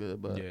wasn't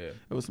good, but it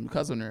was some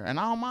cuts on there, and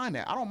I don't mind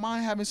that. I don't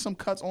mind having some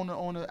cuts on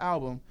the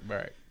album,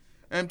 right?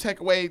 And take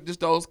away just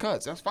those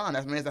cuts. That's fine.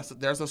 That means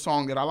there's a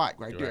song that I like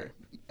right there,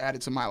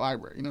 added to my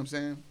library. You know what I'm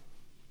saying?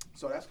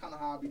 So that's kind of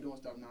how I be doing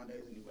stuff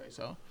nowadays, anyway.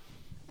 So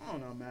I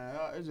don't know, man.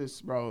 It's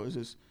just, bro. It's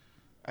just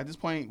at this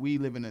point we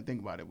live in a think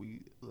about it.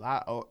 We a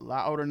lot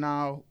older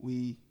now.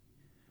 We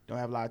don't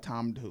have a lot of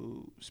time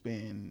to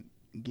spend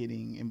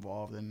getting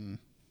involved in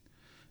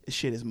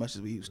shit as much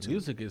as we used to.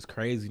 Music is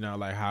crazy now,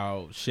 like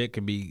how shit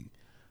can be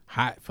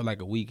hot for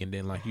like a week and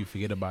then like you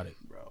forget about it,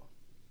 bro.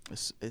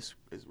 It's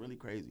really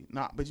crazy.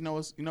 Nah, but you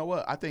know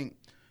what? I think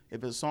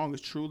if a song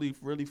is truly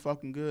really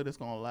fucking good, it's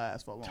gonna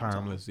last for a long time.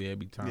 Timeless, yeah,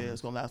 be timeless. Yeah,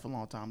 it's gonna last for a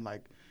long time.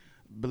 Like,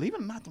 believe it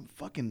or not, them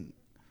fucking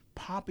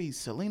poppy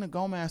Selena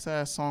Gomez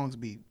ass songs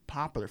be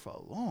popular for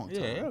a long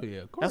time. Yeah, hell yeah,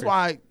 of course. That's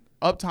why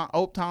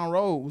Uptown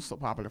Road was so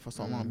popular for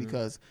so long,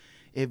 because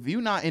if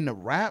you're not in the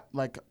rap,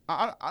 like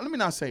let me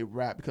not say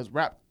rap, because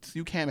rap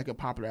you can't make a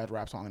popular ass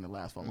rap song and it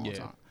lasts for a long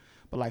time.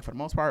 But like for the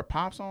most part,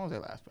 pop songs they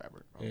last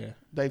forever. Bro. Yeah,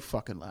 they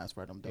fucking last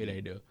forever. Yeah,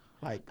 they do.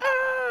 Like,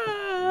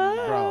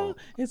 bro,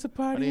 it's a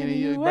party in the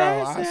USA.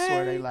 Bro, I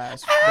swear they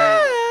last.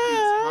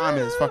 Time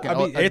is fucking.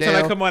 Every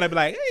time I come on, I be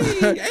like,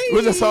 hey.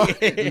 What's the song?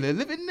 Living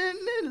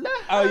in la,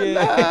 oh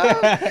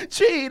yeah,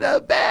 treat her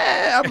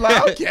bad. I'm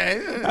like,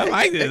 okay, I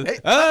like this.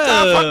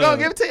 Fuck, go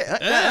give it to you.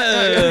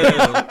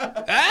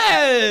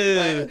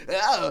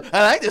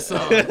 I like this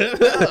song.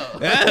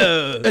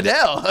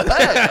 Adele.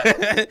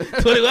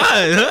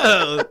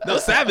 21. No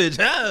Savage.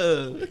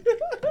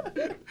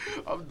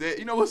 I'm dead.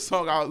 You know what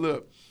song?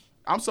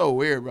 I'm so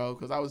weird, bro,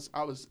 because I was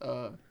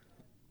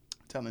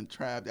telling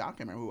Trav that I can't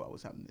remember who I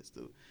was telling this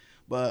to,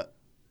 but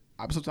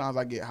sometimes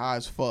I get high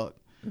as fuck,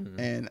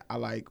 and I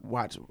like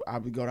watch. I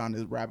would go down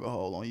this rabbit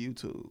hole on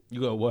YouTube. You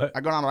go what? I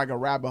go down like a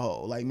rabbit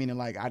hole, like meaning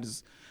like I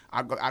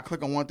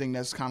click on one thing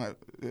that's kind of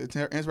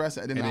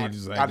interesting, and then I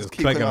just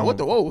keep clicking on what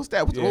the what's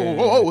that?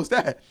 Whoa, what's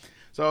that?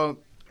 So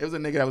it was a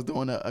nigga that was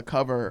doing a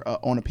cover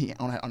on a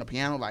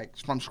piano like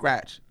from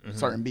scratch,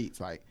 certain beats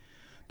like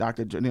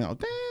Dr.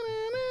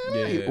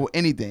 Or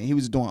anything. He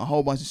was doing a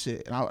whole bunch of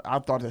shit, and I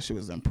thought that shit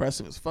was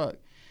impressive as fuck.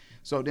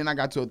 So then I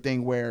got to a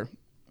thing where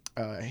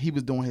he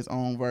was doing his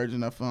own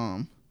version of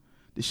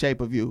The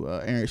Shape of You,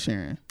 Aaron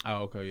Sheeran.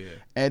 Oh, okay, yeah.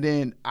 And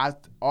then I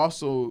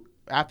also,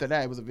 after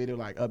that, it was a video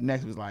like up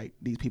next. It was like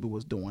these people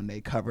was doing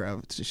their cover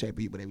of The Shape of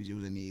You, but they was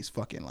using these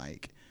fucking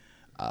like,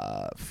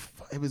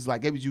 it was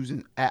like they was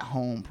using at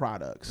home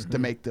products to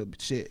make the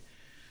shit,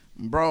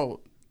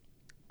 bro.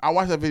 I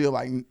watched that video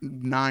like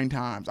 9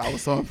 times. I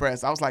was so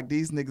impressed. I was like,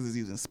 these niggas is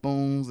using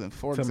spoons and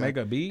forks to make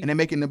a beat, and they're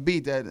making the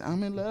beat that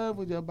I'm in love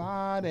with your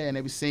body, and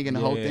they be singing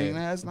the whole thing.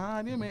 That's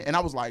not you, man. And I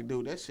was like,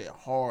 dude, that shit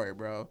hard,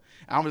 bro.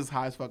 And I was just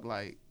high as fuck.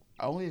 Like,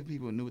 only if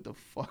people knew what the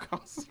fuck I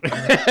was.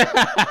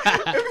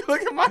 If you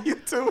look at my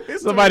YouTube history,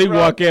 somebody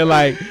walk in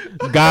like,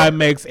 guy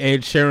makes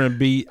Ed Sheeran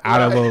beat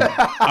out of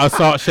a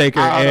salt shaker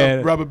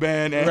and rubber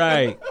band, and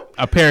right,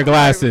 a pair of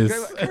glasses.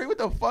 What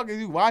the fuck is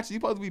you watching? You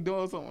supposed to be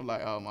doing something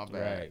like, oh my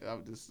bad. Right.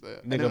 I'm just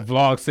nigga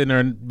vlog sitting there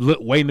and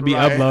waiting to be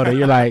uploaded.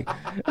 You're like,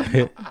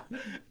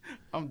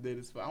 I'm dead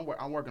as fuck.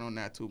 I'm working on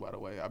that too, by the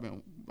way.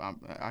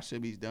 I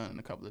should be done in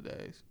a couple of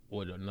days.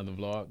 What, another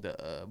vlog?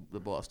 The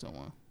Boston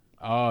one.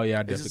 Oh yeah,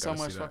 I There's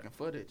definitely just so much fucking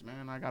footage,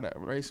 man. I gotta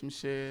erase some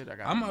shit.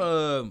 I'm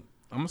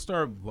gonna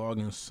start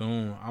vlogging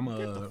soon.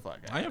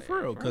 I am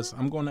for real, cause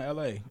I'm going to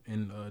LA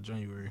in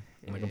January.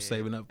 Like I'm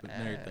saving up and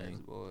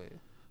everything. Boy.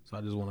 So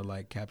I just want to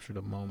like capture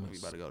the moments. We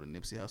about to go to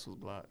Nipsey Hussle's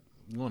block.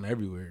 I'm going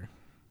everywhere.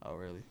 Oh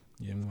really?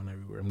 Yeah, I'm going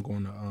everywhere. I'm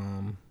going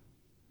to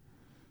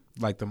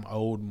like them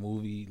old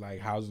movie like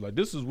houses. Like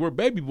this is where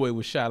Baby Boy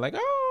was shot. Like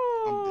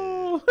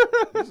I'm dead.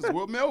 This is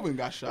where Melvin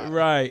got shot.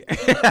 Right.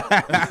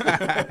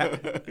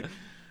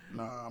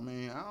 Nah, I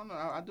mean, I don't know.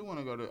 I do want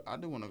to go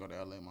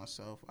to LA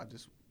myself. I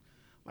just,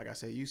 like I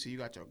said, you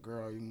got your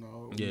girl, you can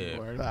go. Yeah.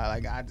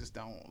 Like I just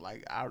don't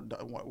like.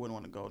 Wouldn't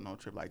want to go no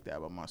trip like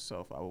that by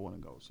myself. I would want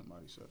to go with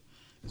somebody. So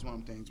it's one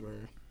of them things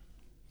where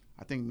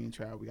I think me and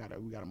Trav we got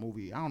a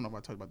movie. I don't know if I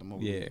told you about the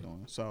movie we're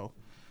doing. So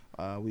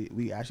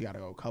we actually got to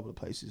go a couple of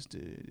places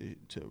to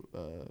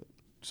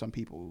some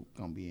people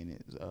gonna be in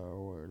it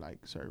or like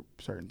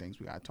certain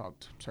things we got to talk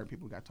to. Certain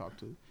people we got to talk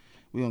to.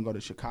 We're going to go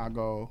to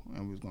Chicago,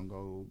 and we're going to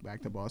go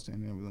back to Boston,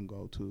 and then we're going to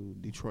go to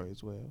Detroit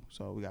as well.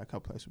 So we got a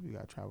couple places we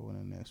got to travel in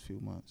the next few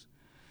months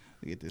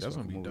to get this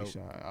movie dope.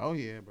 Shot. Oh,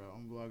 yeah, bro.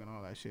 I'm vlogging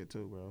all that shit,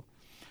 too, bro.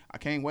 I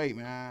can't wait,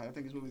 man. I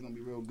think this movie's going to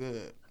be real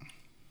good.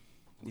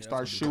 We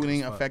start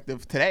shooting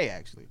effective today,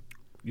 actually.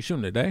 You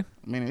shooting today?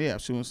 I mean, yeah, I'm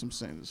shooting some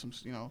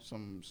you know,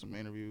 some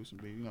interviews,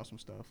 some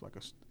stuff, like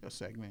a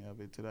segment of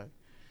it today.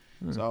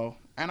 So,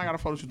 and I got a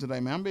photo shoot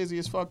today, man. I'm busy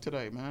as fuck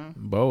today, man.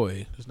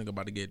 Boy, this nigga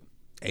about to get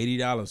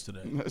 $80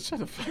 today. Shut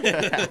the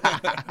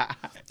fuck.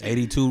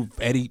 82,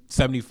 80,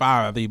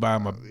 75. I think you buy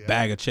him a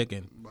bag of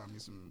chicken. Buy me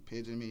some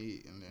pigeon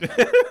meat and then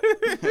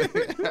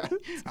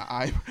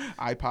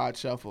iPod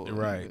shuffle.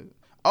 Right.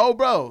 Oh,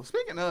 bro.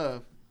 Speaking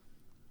of,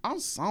 I'm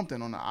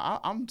something on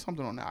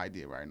the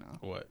idea right now.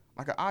 What?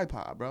 Like an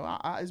iPod, bro.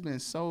 It's been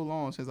so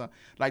long since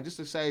just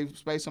to save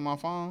space on my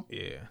phone.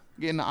 Yeah.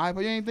 Getting the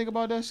iPod. You ain't think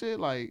about that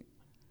shit? Like,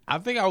 I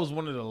think I was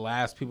one of the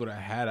last people that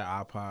had an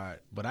iPod,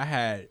 but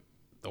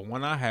the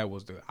one I had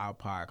was the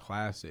iPod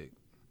Classic.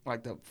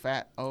 Like the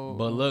fat old.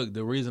 But look,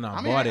 the reason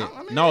I bought it.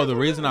 The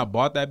reason I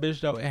bought that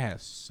bitch though, it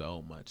has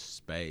so much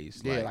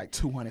space. Yeah, like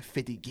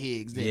 250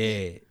 gigs.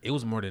 Yeah, it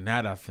was more than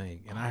that, I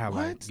think. And I had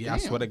I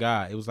swear to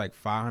God, it was like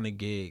 500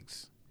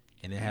 gigs.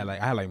 And it had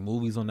like I had like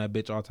movies on that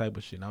bitch, all type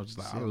of shit. And I was just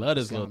like, I love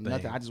this little thing.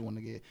 Nothing. I just want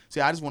to get. See,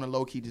 I just want to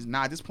low key just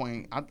at this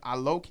point. I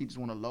low key just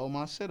want to load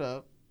my shit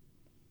up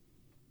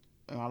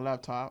on my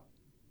laptop.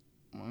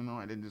 You know,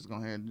 and then just go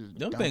ahead and just.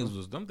 Them things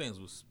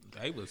was.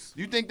 They was.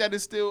 You think that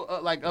is still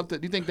like up to?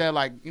 Do you think that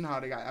like you know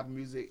how they got Apple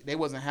Music? They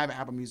wasn't having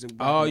Apple Music.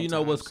 Oh, you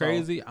know what's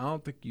crazy? I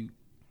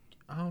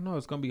don't know.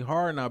 It's gonna be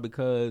hard now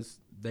because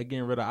they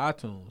getting rid of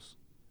iTunes.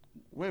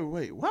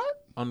 Wait,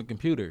 what? On the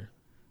computer.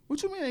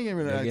 What you mean they getting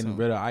rid of iTunes? They're getting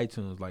rid of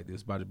iTunes like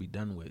this about to be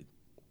done with.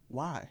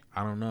 Why?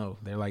 I don't know.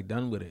 They're like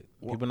done with it.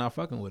 People not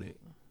fucking with it.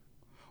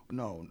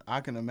 No,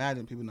 I can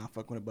imagine people not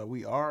fucking with it, but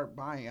we are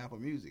buying Apple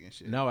Music and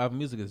shit. No, Apple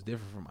Music is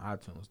different from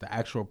iTunes. The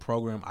actual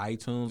program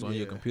iTunes on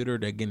your computer,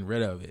 they're getting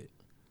rid of it.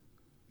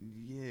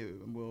 Yeah,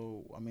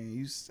 well, I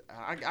mean,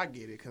 I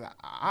get it because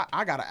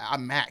I got a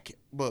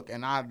MacBook,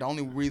 and the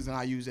only reason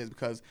I use it is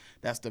because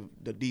that's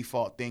the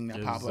default thing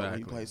that pops up when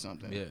you play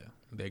something. Yeah,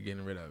 they're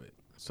getting rid of it.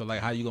 So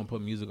like, how you gonna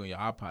put music on your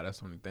iPod? That's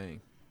the only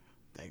thing.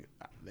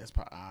 That's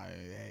probably I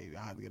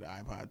have to get an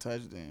iPod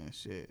Touch then,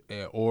 shit.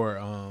 Yeah,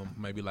 or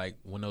maybe like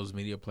Windows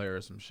Media Player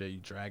or some shit. You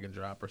drag and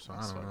drop or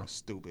something. I don't know.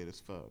 Stupid as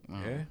fuck.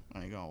 Yeah,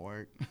 ain't gonna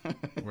work.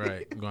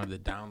 Right, I'm going to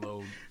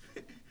download.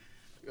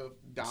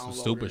 Some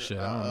stupid shit.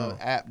 I don't know.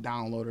 App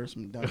downloader,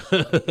 some dumb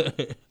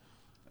shit.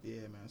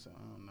 Yeah, man. So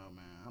I don't know,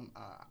 man.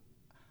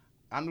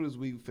 I knew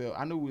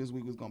this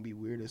week was gonna be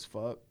weird as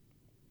fuck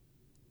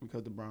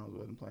because the Browns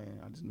wasn't playing.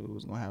 I just knew it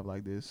was gonna have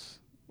like this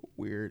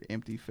weird,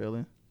 empty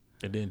feeling.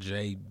 And then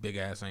Jay, big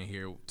ass, ain't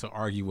here to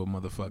argue with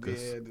motherfuckers.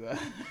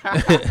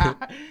 Yeah,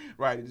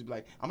 right. It's just be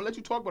like, I'm gonna let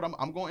you talk, but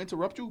I'm gonna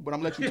interrupt you, but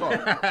I'm gonna let you talk.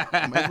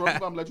 I'm gonna interrupt you, but I'm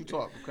gonna let you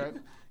talk. Okay.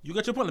 You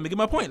got your point. Let me get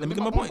my point. Let me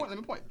get my point. Let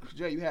me point.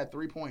 Jay, you had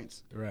 3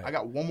 points. Right. I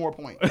got one more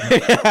point.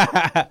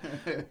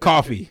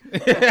 Coffee.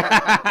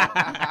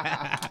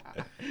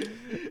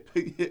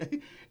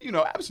 You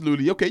know,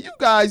 absolutely. Okay, you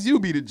guys, you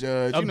be the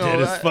judge. I'm you know,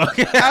 dead as fuck.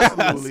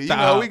 Absolutely. You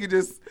know, we're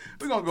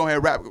gonna go ahead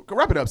and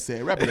wrap it up,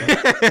 Sid. Wrap it up.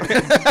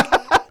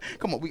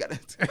 Come on, we got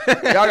it.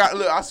 Y'all got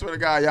look. I swear to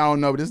God, y'all don't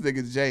know, but this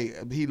nigga Jay,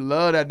 he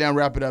love that damn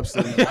wrap it up. I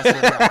swear to God.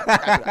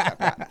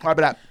 Wrap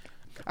it up.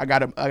 I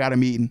got a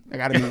meeting.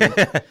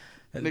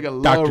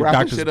 Nigga love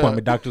wrapping shit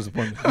up. Doctor's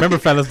appointment. Remember,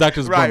 fellas,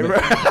 doctor's appointment.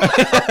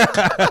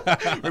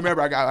 Right.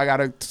 Remember, I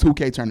got a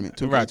 2K tournament.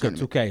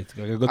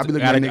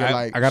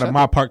 2K. I got a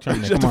mob park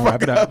tournament. Come on,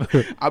 wrap it up.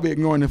 I'll be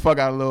ignoring the fuck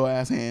out of little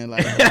ass hand.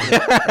 Like,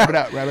 wrap it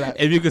up.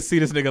 If you could see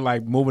this nigga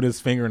like moving his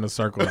finger in a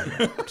circle, like,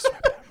 just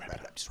wrap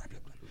it up.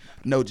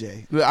 No,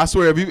 Jay. Look, I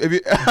swear, if you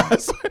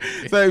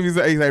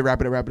say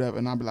wrap it up,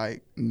 and I'll be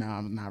like, nah,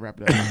 I'm not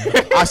wrap it up.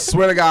 I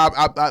swear to God,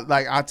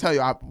 I tell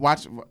you, I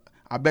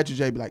bet you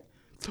Jay be like,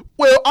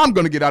 well, I'm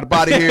gonna get out of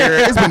body here.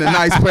 It's been a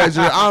nice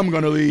pleasure. I'm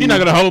gonna leave. You're not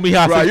gonna hold me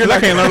hostage. Right, I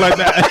can't learn like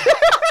that.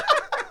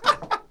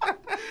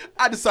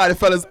 I decided,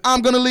 fellas,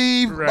 I'm gonna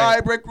leave. Right.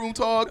 Bye, break room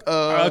talk.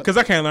 Because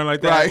I can't learn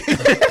like that.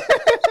 Right.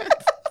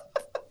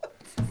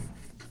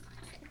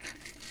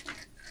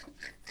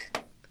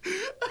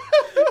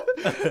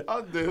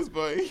 I'm this,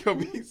 but he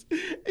gonna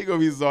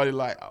be sorry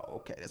like, oh,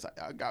 okay, that's how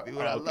y'all got me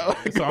what I love.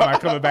 So I'm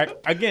not coming back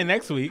again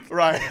next week.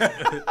 Right.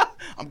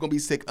 I'm gonna be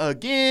sick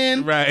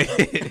again. Right.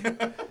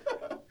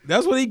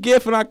 That's what he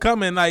get for not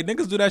coming. Like,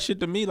 niggas do that shit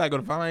to me. Like,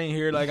 if I ain't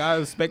here, like, I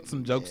expect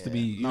some jokes to be,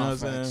 you know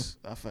what I'm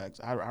saying? Facts.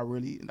 I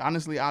really,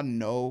 honestly, I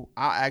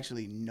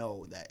actually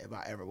know that if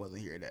I ever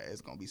wasn't here, that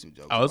it's going to be some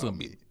jokes. Oh, it's going to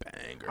be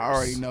bangers. I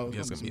already know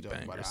it's going to be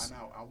bangers.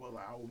 But I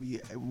will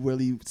be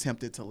really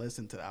tempted to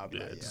listen to that. I'll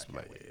be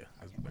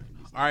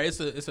All right, it's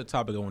a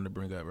topic I wanted to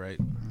bring up, right?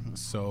 Mm-hmm.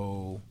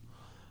 So,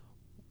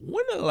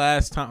 when the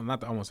last time, I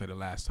won't say the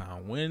last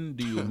time, when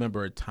do you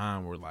remember a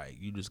time where, like,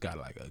 you just got,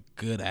 like, a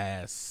good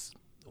ass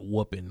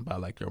whooping by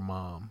like your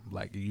mom,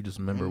 like you just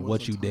remember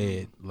what you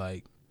did,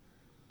 like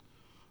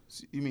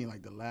you mean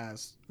like the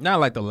last,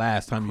 not like the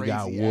last time you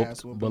got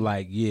whooped, but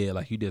like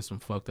like you did some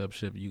fucked up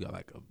shit, but you got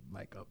like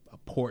a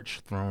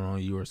porch thrown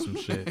on you or some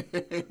shit.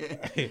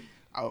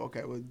 Oh,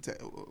 okay.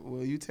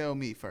 Well, you tell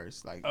me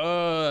first. Like,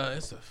 oh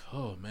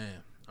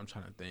man, I'm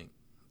trying to think.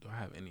 Do I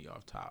have any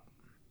off top?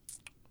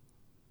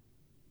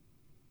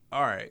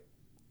 All right,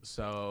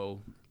 so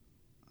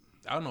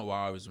I don't know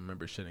why I always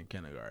remember shit in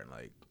kindergarten,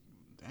 like.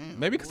 Damn,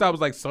 maybe because I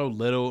was like so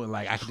little and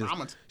like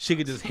she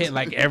could just hit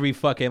like every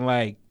fucking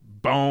like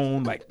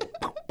bone, like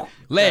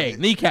leg,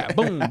 kneecap,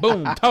 boom,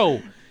 boom,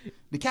 toe,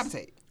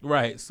 decapitate.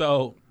 Right.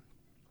 So,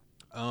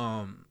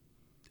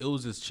 it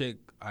was this chick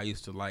I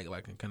used to like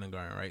in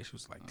kindergarten. Right. She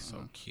was like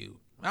so cute.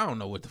 I don't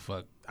know what the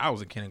fuck. I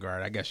was in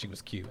kindergarten. I guess she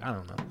was cute. I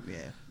don't know.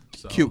 Yeah.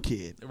 So, cute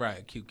kid.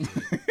 Right. Cute kid.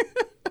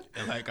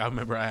 And like I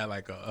remember I had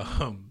like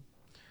a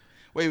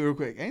Wait, real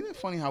quick. Ain't it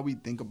funny how we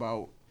think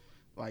about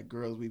like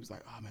girls, we was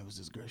like, oh man, it was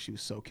this girl. She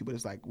was so cute, but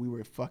it's like we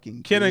were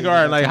fucking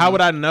kindergarten. Like, how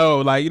would I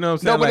know? Like, you know what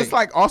I'm saying? No, but it's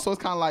like also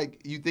it's kind of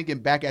like you thinking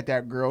back at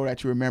that girl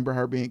that you remember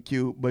her being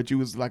cute, but you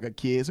was like a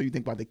kid, so you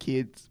think about the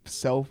kid's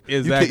self.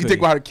 Exactly. You think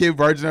about a kid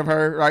version of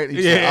her, right? And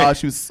yeah. Like, oh,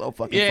 she was so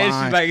fucking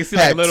fine. She's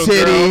like a little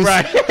titties, girl,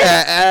 right?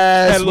 Had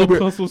ass.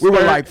 Had we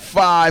were like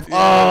 5.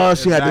 Yeah,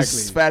 she had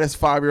this fattest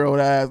 5-year-old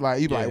ass.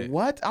 Like you be like,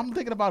 what? I'm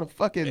thinking about a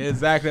fucking.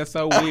 Exactly. That's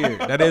so weird.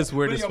 That is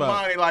weird as fuck.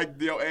 Mind,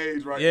 like your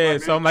age, right? Yeah.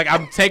 So I'm like,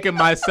 I'm taking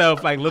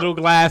myself like little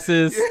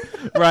glasses,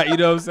 right? You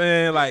know what I'm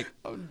saying? Like,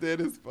 I'm dead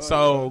as fuck.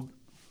 So,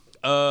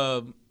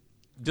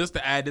 just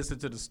to add this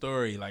into the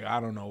story, like I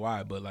don't know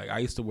why, but like I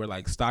used to wear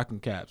like stocking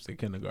caps in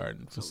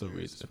kindergarten for some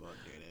reason.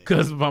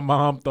 Because my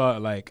mom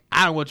thought like,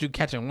 I don't want you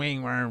catching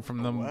wingworm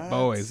from them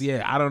boys.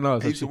 Yeah, I don't know.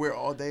 So you used to wear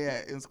all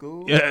day in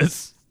school?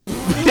 Yes.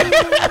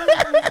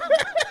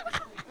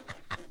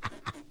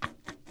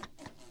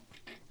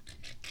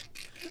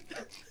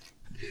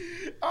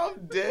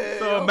 I'm dead.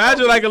 So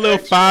imagine like a little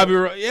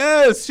 5-year-old.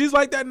 Yes, she's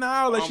like that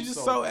now. Like she's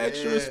just so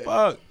extra as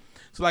fuck.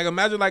 So like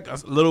imagine like a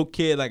little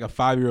kid, like a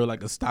 5-year-old,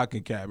 like a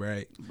stocking cap,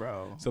 right?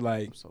 Bro. So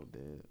like, I'm so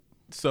dead.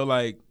 So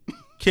like,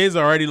 kids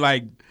are already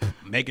like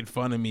making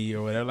fun of me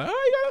or whatever. Like,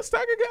 oh, you got a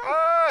stocking cap?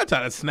 Ah,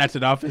 trying to snatch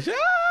it off and shit.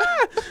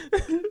 Ah!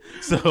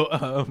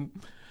 So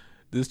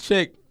this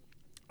chick,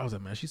 I was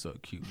like, man, she's so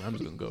cute, man. I'm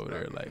just gonna go over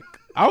there. Like,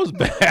 I was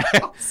bad.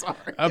 I'm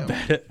sorry. I'm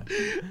bad.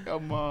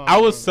 Come on. I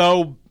was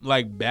so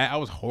like bad. I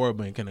was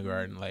horrible in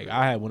kindergarten. Like,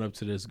 I had went up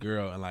to this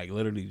girl and like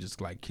literally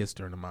just like kissed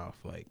her in the mouth,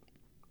 like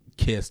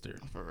kissed her.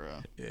 For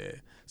real. Yeah.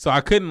 So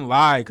I couldn't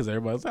lie because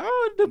everybody was like,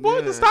 "Oh, the boy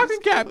with the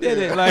stocking cap did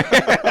it." Like,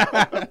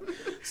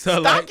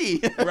 so stocky.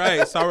 Like,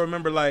 right. So I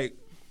remember like,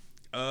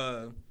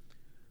 when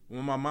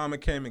my mama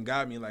came and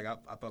got me, like I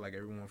thought like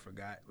everyone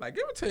forgot. Like,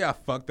 let me tell you how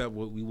fucked up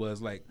what we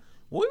was. Like,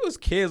 when we was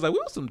kids, like we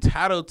was some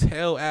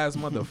tattletale ass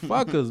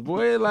motherfuckers,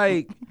 boy.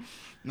 Like,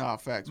 no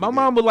facts. My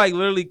mom would like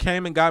literally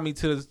came and got me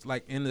to this,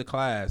 like in the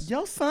class.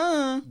 Your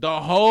son. The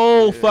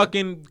whole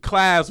fucking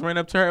class ran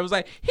up to her. It was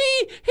like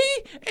he,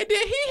 and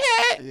then he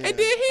had, and then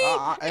he.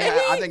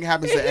 I think it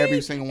happens to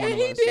every single one of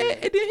us.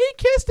 And then he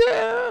kissed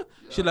her.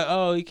 She like,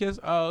 oh, he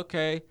kissed. Oh,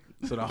 okay.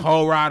 So the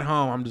whole ride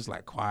home, I'm just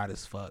like quiet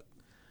as fuck.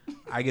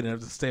 I get up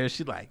the stairs.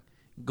 She like,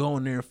 go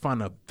in there and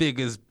find the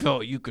biggest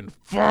belt you can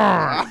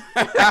find.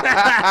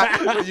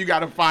 You got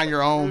to find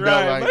your own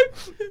right, belt.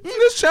 Like,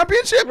 this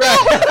championship belt.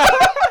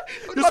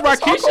 This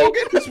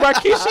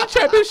Rikishi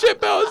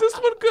championship belt. Is this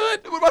one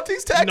good? What about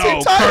these tag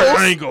team titles? Kurt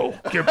Angle.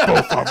 Get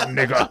both of them,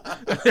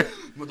 nigga.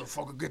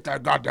 Motherfucker, get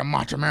that goddamn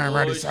Macho Man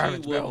Randy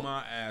Savage belt. She whooped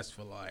my ass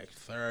for like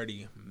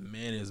 30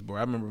 minutes, bro.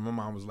 I remember my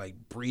mom was like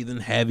breathing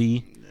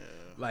heavy,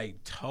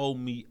 like told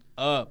me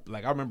up.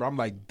 Like I remember I'm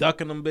like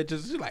ducking them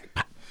bitches. She's like,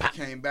 pop.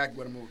 Came back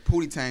with him,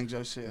 Pootie Tang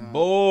your shit. Huh?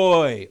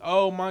 Boy,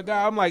 oh my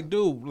God. I'm like,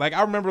 dude, like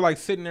I remember like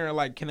sitting there in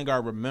like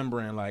kindergarten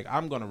remembering like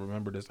I'm gonna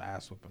remember this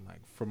ass whooping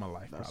like for my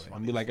life. That's probably.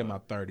 I'm be like in my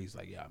 30s,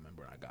 like, yeah, I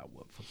remember I got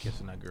whooped for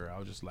kissing that girl. I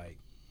was just like,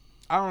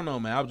 I don't know,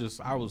 man. I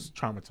was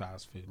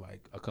traumatized for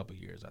like a couple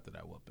years after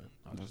that whooping.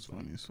 That's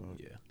funny as fuck.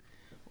 Yeah.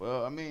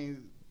 Well, I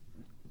mean,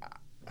 I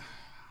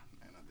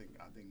think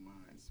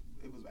mine's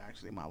it was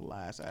actually my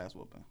last ass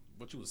whooping.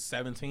 What, you was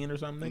 17 or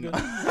something,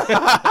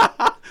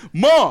 nigga?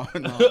 Mom,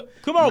 no.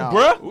 Come on,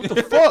 bro. What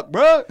the fuck,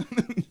 bro?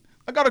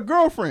 I got a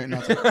girlfriend.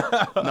 No,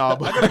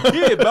 but I got a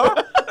kid, bro.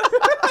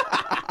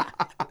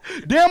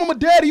 Damn, I'm a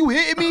daddy. You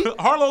hitting me?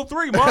 Harlow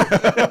 3, mom.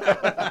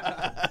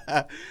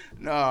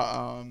 No,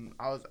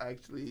 I was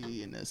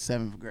actually in the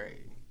 7th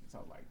grade. So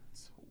I was like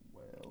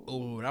 12.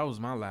 Oh, that was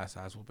my last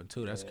ass whooping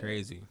too. That's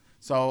crazy.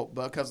 So,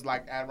 because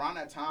like around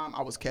that time,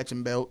 I was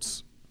catching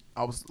belts.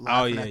 I was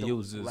laughing at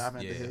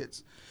the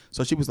hits.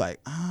 So she was like,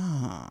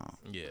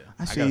 yeah.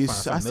 I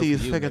see you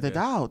figured it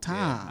out, huh?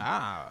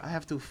 Yeah. I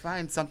have to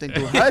find something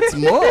to hurt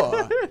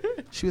more.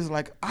 She was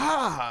like,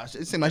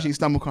 it seemed like she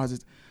stumbled across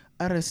it.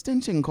 A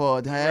extension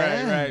cord, huh?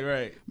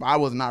 Right. But I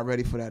was not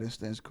ready for that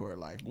extension cord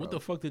life. Bro. What the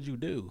fuck did you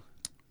do?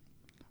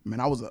 Man,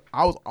 I was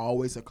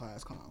always a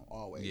class clown,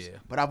 always. Yeah.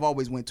 But I've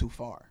always went too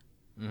far.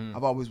 Mm-hmm.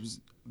 I've always was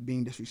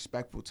being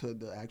disrespectful to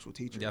the actual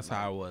teacher. That's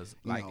how I was.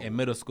 Like in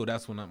middle school,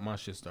 that's when my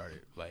shit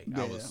started. Like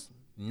I was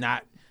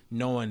not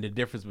knowing the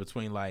difference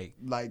between like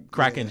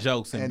cracking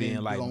jokes and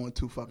being like going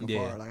too fucking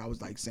far. Like I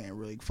was like saying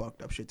really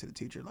fucked up shit to the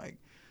teacher. Like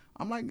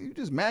I'm like, you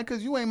just mad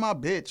because you ain't my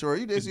bitch, or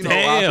you just or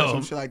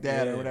some shit like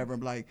that or whatever.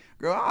 I'm like,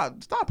 girl,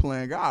 stop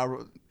playing,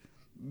 girl.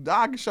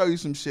 I can show you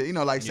some shit.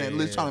 Like saying,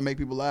 trying to make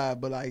people laugh,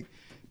 but like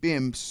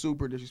being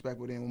super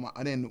disrespectful. Then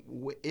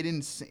it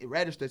didn't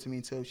register to me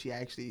until she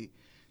actually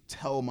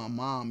told my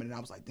mom, and then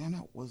I was like, damn,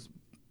 that was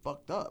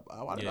fucked up.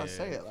 Why did I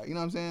say it? Like, you know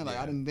what I'm saying? Like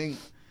I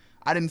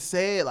didn't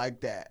say it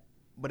like that,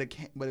 but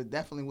it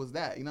definitely was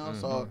that. Mm-hmm.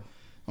 So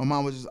my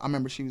mom was I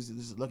remember she was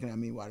just looking at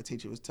me while the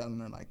teacher was telling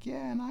her like,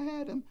 yeah, and I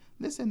had him.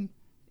 Listen,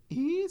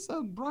 he's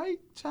a bright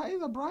child.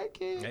 He's a bright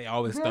kid. They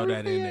always throw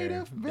that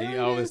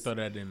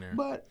in there.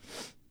 But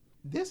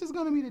this is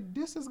gonna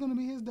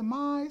be his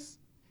demise.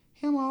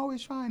 Him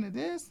always trying to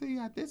this. He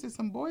got this. There's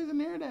some boys in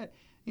there that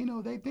you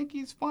know, they think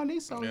he's funny,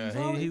 so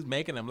he's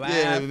making them laugh.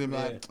 Yeah,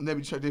 they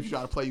be trying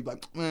to play you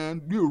like,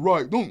 man, you're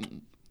right.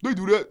 Don't they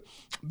do that?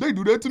 They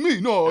do that to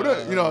me. No,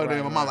 that, you know.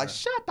 Then my mom like,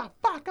 shut the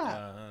fuck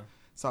up.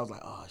 So I was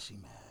like, oh, she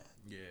mad.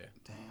 Yeah.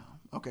 Damn.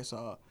 Okay,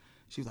 so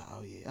she was like,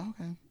 oh yeah,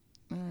 okay,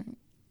 all right,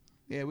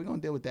 yeah, we're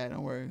gonna deal with that.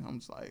 Don't worry. I'm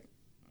just like,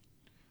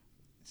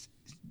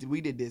 we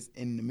did this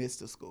in the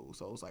midst of school,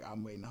 so it's like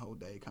I'm waiting the whole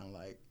day, kind of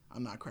like.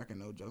 I'm not cracking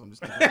no jokes. I'm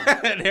just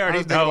thinking, they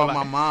already know what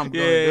my mom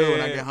gonna do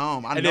when I get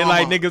home. And then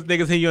like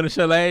niggas hear you on the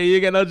show like, hey, you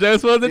got no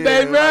jokes for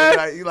today,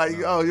 bro? Like,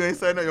 oh, you ain't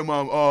saying that your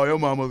mom. Oh, your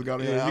mom must got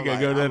it. Yeah, you gotta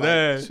go to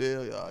that.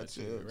 Chill, y'all,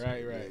 chill.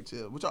 Right.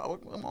 Chill. What y'all?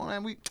 Come on,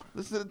 man. We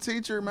listen to the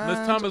teacher, man.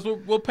 Miss Thomas,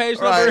 what page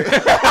number?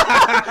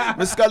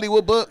 Miss Scully,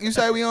 what book you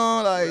say we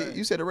on? Like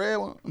you said the red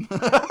one.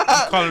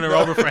 I'm calling her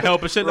over for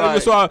help and shit.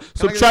 Right. So I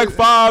subtract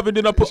 5 and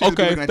then I put.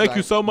 Okay, thank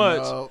you so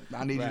much. No,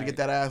 I need you to get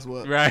that ass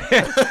whooped.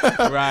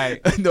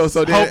 Right. No,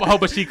 so then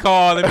hoping she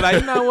called and be like,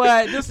 you know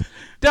what, just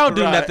don't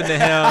do nothing to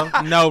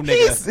him. No,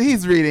 nigga.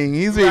 He's reading.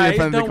 He's reading in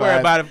front of the class. Don't worry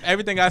about it.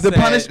 Everything I said.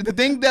 The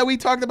thing that we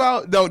talked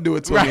about, don't do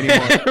it to him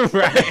anymore.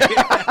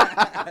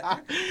 Right.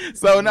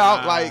 So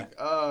now, like,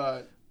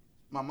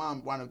 my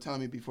mom wound up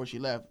telling me before she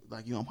left,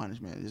 like, you on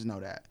punishment. Just know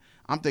that.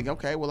 I'm thinking,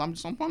 okay, well, I'm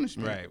just on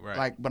punishment. Right.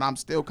 Like, but I'm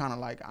still kind of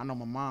like, I know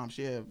my mom,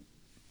 she'll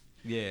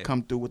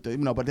come through with the,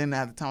 but then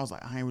at the time, I was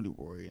like, I ain't really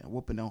worried.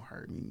 Whooping don't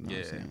hurt me. You know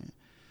what I'm saying?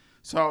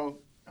 So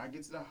I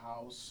get to the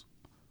house.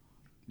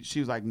 She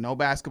was like, no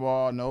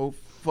basketball, no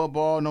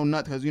football, no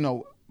nothing.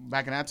 Because,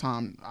 back in that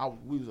time,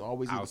 we was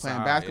always either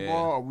playing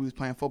basketball or we was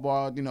playing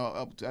football,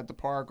 up at the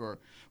park, or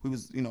we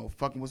was,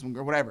 fucking with some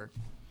girl, whatever.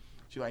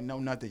 She was like, no,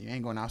 nothing. You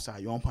ain't going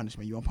outside. You on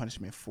punishment. You on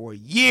punishment for a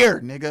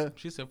year, nigga.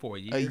 She said for a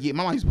year? A year.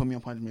 My mom used to put me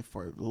on punishment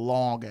for a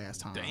long ass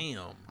time.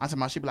 Damn. I told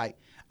my, she be like,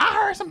 I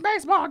heard some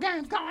baseball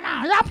games going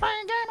on. Y'all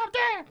playing game up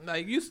there?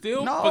 Like, you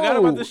still forgot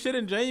about this shit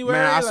in January?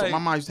 Man, my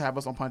mom used to have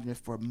us on punishment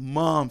for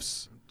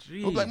months.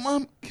 Jeez. I was like,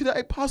 Mom, could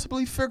I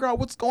possibly figure out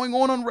what's going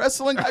on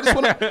wrestling? I just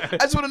want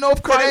to know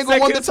if Kurt Angle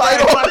won the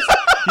title.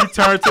 You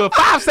turn to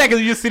 5 seconds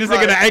and you see this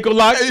nigga in the ankle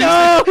lock.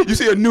 No. You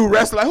see a new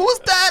wrestler. Like, who's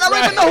that? I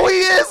don't even know who he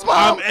is,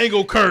 Mom. I'm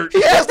Angle Kurt.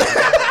 Yes.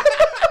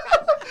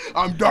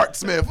 I'm Dark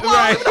Smith. Mom,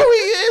 I don't know who he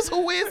is.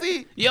 Who is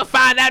he? You'll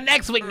find out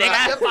next week,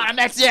 nigga. You'll find out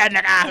next year,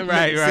 nigga.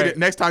 Right.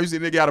 Next time you see a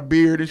nigga got a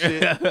beard and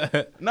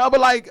shit. No, but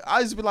like,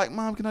 I just be like,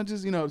 Mom, can I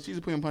just, she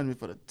just put me in punishment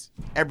for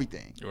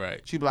everything.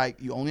 Right. She'd be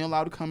like, you only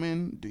allowed to come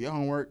in, do your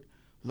homework,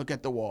 look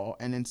at the wall,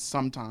 and then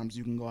sometimes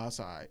you can go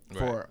outside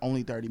for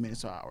only 30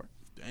 minutes to an hour.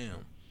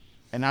 Damn.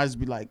 And I just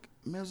be like,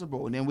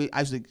 miserable. And then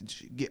I used to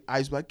be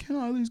like, can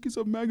I at least get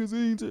some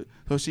magazines?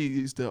 So she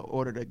used to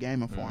order the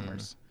Game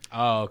Informers.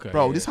 Oh, okay.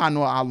 Bro, this is how I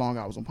know how long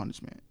I was on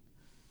punishment.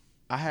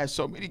 I had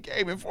so many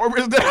Game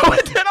Informers that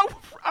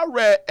I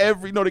read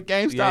every, the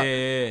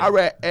GameStop. Yeah. I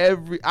read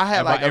I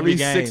had like at least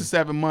game. 6 or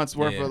 7 months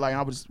worth of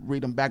I would just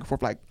read them back and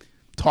forth, like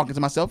talking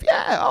to myself.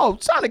 Yeah,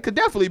 Sonic could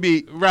definitely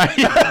beat. Right.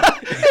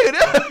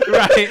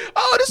 Right.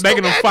 Oh, this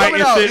making them fight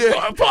and shit.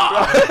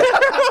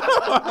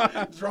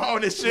 Yeah.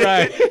 Drawing this shit.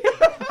 Right.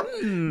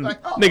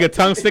 Like, nigga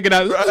tongue sticking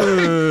out.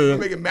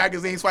 Making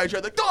magazines fight each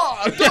other.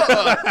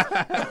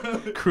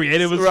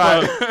 Creative as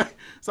fuck.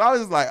 So I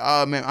was just like,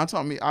 man, I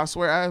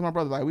swear, I asked my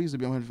brother, like, we used to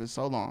be on punishment for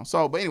so long.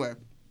 So, but anyway,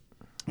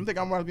 I'm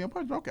thinking I'm going to be on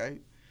punishment. Okay.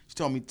 She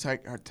told me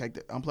take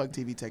the unplug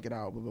TV, take it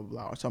out, blah, blah,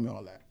 blah. She told me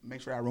all that.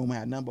 Make sure our room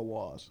had number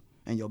walls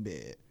in your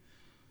bed.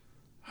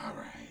 All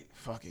right,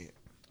 fuck it.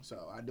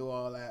 So I do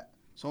all that.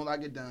 As soon as I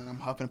get done, I'm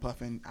huffing and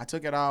puffing. I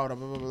took it out, blah,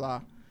 blah, blah,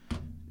 blah.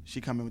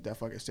 She come in with that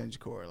fucking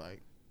extension cord,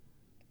 like,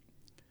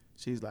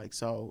 she's like,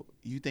 so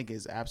you think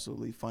it's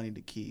absolutely funny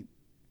to keep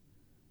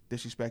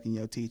disrespecting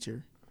your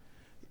teacher?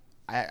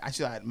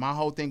 She's like, my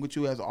whole thing with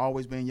you has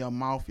always been your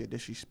mouth, your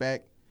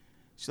disrespect.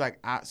 She's like,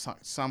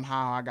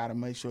 somehow I got to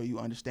make sure you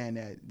understand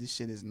that this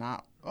shit is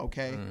not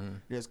okay. Mm-hmm.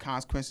 There's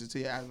consequences to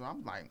your action.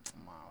 I'm like,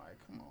 Mom, like,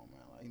 come on,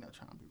 man. Like,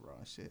 trying to be raw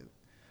and shit.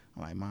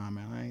 I'm like, Mom,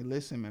 man, I ain't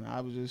listen, man.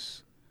 I was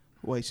just,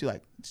 wait. She's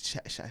like,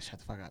 shut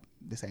the fuck up.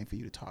 This ain't for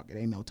you to talk. It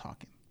ain't no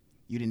talking.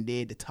 You done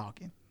did the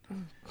talking.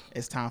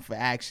 It's time for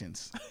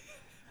actions.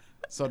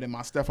 So then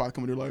my stepfather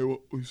come in there like,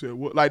 what you said?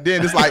 What? Like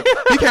then it's like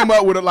he came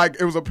up with it like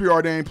it was a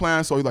preordained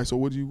plan. So he's like, so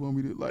what do you want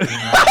me to like?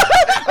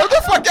 What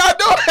the fuck y'all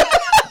doing?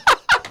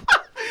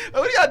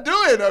 What are y'all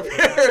doing up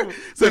here?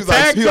 So he's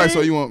like,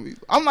 so you want me?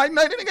 I'm like,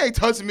 no, that nigga ain't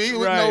touching me.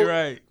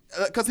 Right.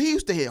 Because he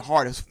used to hit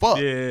hard as fuck.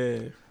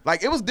 Yeah.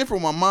 Like, it was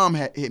different when my mom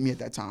had hit me at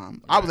that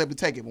time. Right. I was able to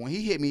take it. But when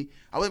he hit me,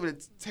 I was able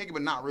to take it,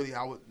 but not really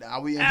how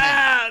we in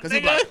pain. Because he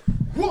was like,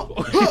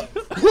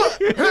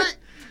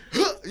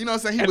 you know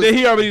what I'm saying? Then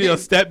he already your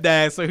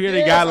stepdad, so here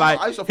they got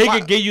like, he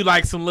could give you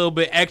like some little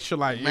bit extra,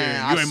 like,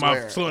 man, you ain't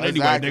my son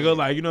anyway, nigga.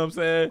 Like, you know what I'm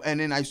saying? And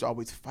then I used to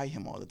always fight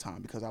him all the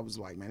time because I was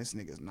like, man, this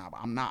nigga's not,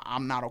 I'm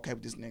not okay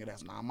with this nigga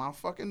that's not my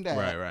fucking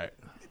dad. Right.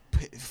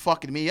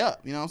 Fucking me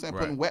up, you know what I'm saying?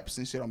 Right. Putting weapons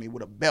and shit on me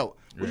with a belt.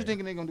 What you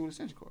thinking they gonna do with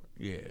the extension cord?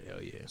 Yeah,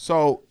 hell yeah.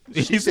 So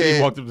he said,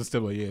 he walked up to the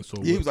step like, yeah.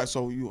 So he was like,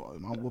 so you,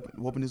 am I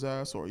whooping his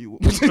ass or you?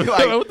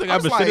 Like, what the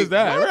type of shit is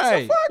that?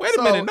 Right. Wait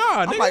a minute,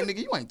 nah, I'm nigga. like, nigga,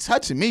 you ain't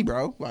touching me,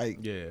 bro. Like,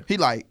 yeah. He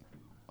like,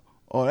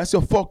 oh, that's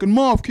your fucking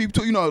mouth. Keep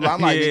to,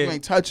 I'm like, Yeah. you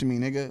ain't touching me,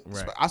 nigga.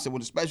 Right. I said,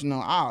 with a special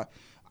note,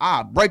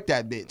 I'll break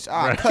that bitch.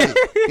 I'll cut it.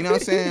 You know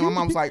what I'm saying? My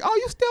mom was like, oh,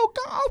 you still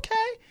gone? Okay.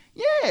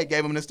 Yeah,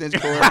 gave him an extension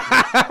cord.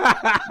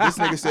 This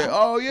nigga said,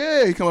 oh,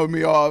 yeah. He come up with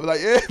me all like,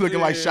 yeah, looking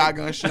like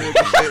shotgun shit and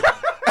shit.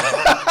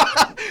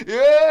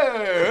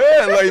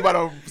 Yeah, like you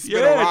about to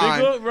spit a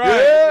rhyme. Nigga, right.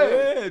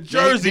 Yeah.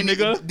 Jersey,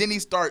 nigga. Then he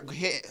start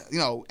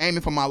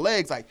aiming for my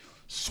legs, like,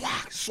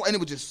 swat, swat, and it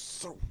was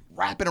just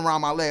wrapping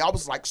around my leg. I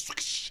was like,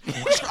 swish,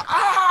 swish,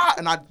 ah,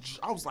 and I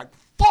was like,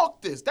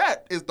 fuck this.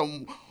 That is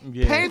the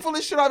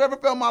painfulest shit I've ever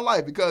felt in my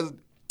life because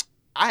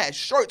I had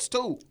shorts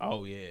too.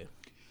 Oh, yeah.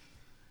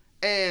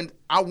 And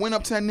I went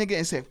up to that nigga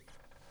and said,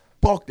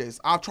 fuck this.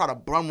 I'll try to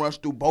bum rush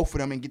through both of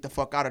them and get the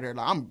fuck out of there.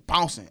 Like, I'm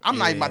bouncing. I'm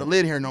not even about to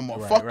live here no more.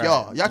 Right, fuck right,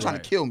 y'all. Y'all trying to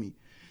kill me.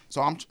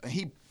 So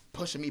he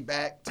pushing me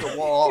back to the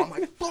wall. I'm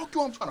like, fuck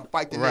you. I'm trying to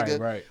fight the nigga.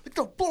 Right. Get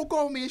the fuck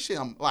off me and shit.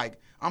 I'm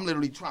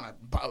literally trying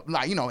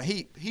to,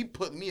 he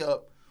put me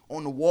up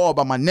on the wall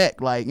by my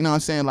neck. Like, you know what I'm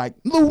saying? Like,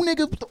 little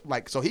nigga.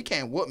 Like, so he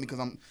can't whoop me because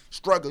I'm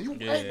struggling. You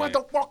ain't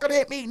motherfucker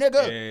hit me,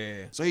 nigga.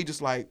 Yeah. So he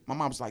just like, my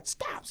mom's like,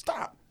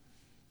 stop.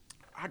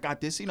 I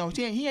got this. He ain't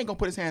gonna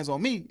put his hands on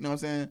me. You know what I'm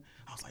saying?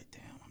 I was like,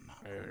 damn, I'm not.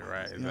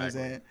 Right, You know what I'm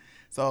saying?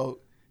 So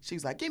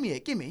she's like, give me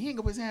it. He ain't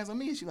gonna put his hands on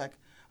me. And she's like,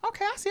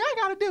 okay, I see. I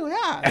gotta do it.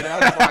 Yeah. And I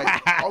was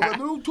like, I was like,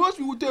 don't touch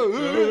me with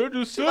that.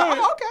 Just She's like,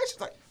 oh, okay. She's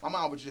like, my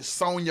mom was just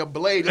Sonya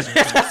Blade.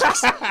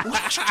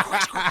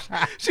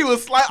 She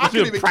was like, I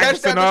couldn't even catch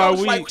that. All I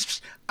was like, week.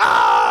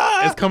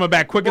 It's coming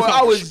back quick as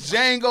I was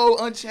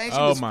Django Unchained. She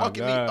Oh was my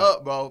fucking God. me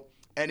up, bro.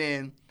 And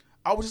then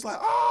I was just like,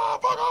 fuck,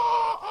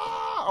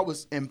 I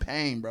was in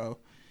pain, bro.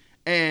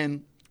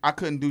 And I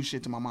couldn't do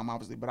shit to my mom,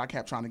 obviously, but I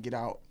kept trying to get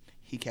out.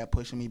 He kept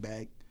pushing me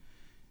back.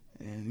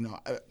 And,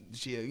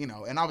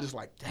 and I was just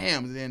like,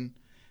 damn. And then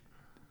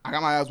I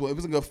got my ass whooped. It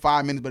was a good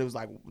 5 minutes, but it was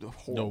like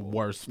horrible. The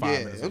worst 5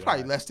 minutes. Yeah, it was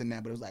probably less than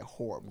that, but it was like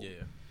horrible.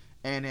 Yeah.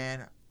 And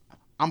then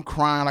I'm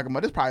crying like a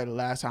mother. This is probably the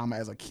last time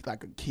as a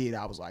kid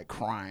I was like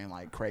crying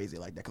like crazy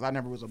like that because I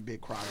never was a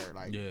big crier.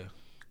 Like, Yeah.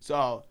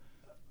 So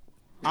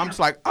I'm just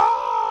like,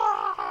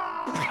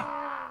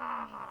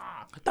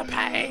 The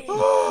pain,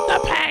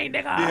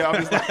 nigga. Yeah,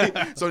 I'm just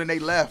like, so then they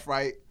left,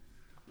 right?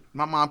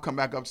 My mom come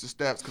back up the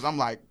steps because I'm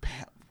like,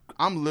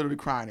 I'm literally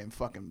crying in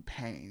fucking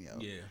pain, yo.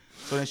 Yeah.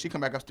 So then she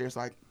come back upstairs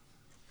like,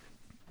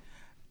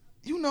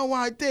 you know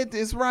why I did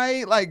this,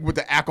 right? Like with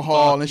the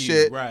alcohol and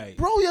shit. Right.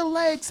 Roll your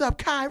legs up,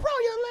 Kai.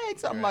 Roll your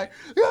legs up. I'm like,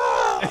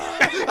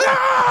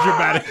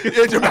 Dramatic.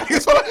 Yeah, dramatic.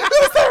 So like,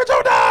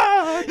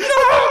 you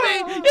don't love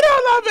me. Get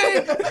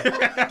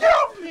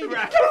off me.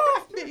 Right. Get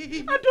off me.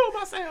 I do it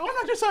myself. I'm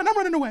not your son. I'm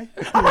running away.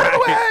 I'm running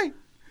away.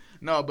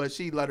 No, but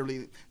she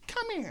literally,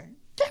 come here.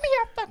 Give me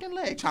your fucking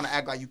leg. Trying to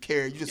act like you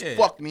care. You just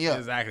fucked me up.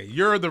 Exactly.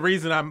 You're the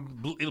reason I'm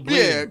bleeding.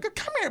 Yeah,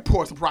 come here and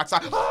pour some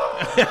peroxide. You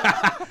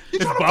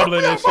It's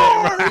bubbling and shit.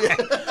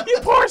 Right? You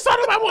pour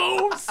some of my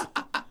wounds.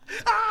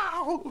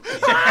 Ow.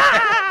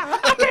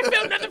 I can't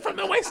feel nothing from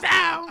the waist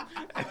down.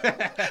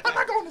 I'm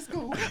not going to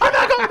school.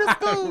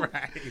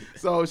 Right.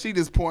 So she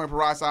just pouring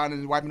peroxide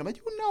and wiping them. Like,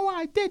 you know why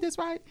I did this,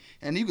 right?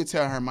 And you could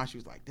tell her mind, she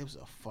was like, this was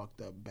a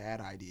fucked up bad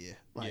idea.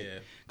 Like,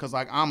 cause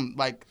like I'm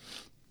like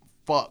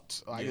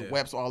fucked. Like it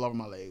webs all over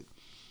my legs.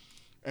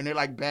 And they're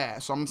like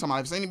bad. So I'm talking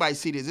about if anybody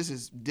see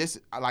this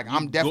like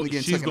I'm definitely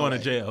getting She's taken going away.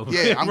 to jail.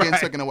 Yeah, I'm getting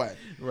Right. taken away.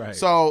 Right.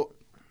 So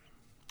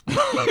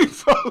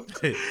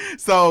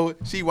so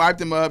she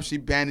wiped him up, she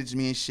bandaged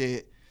me and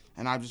shit.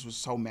 And I just was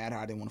so mad at her.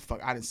 I didn't want to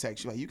fuck. I didn't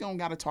sex. She was like, you don't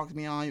gotta talk to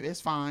me on you.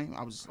 It's fine.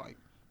 I was just like,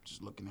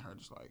 just looking at her,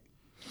 just like,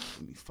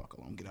 let me fuck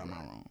alone, get out of my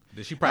room.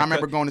 Did she And I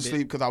remember going to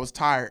sleep because I was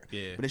tired.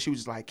 Yeah. But then she was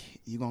just like,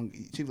 she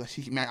was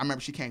like, I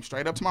remember she came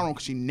straight up to my room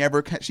because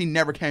she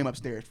never came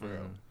upstairs for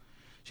real.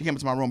 She came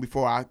into my room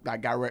before I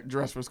got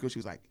dressed for school. She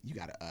was like, you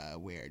gotta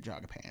wear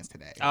jogger pants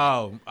today.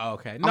 Oh,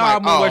 okay. No, I'm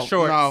I'm gonna wear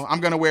shorts. No,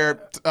 I'm gonna wear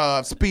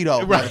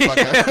Speedo. Right.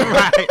 Motherfucker.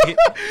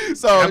 Right.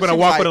 So I'm gonna she was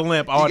walk like, with a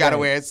limp all You gotta day.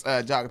 wear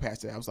jogger pants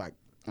today. I was like,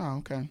 oh,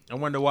 okay. I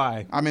wonder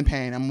why. I'm in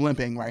pain. I'm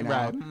limping right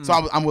now. Right. So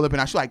I'm limping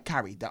out. She's like,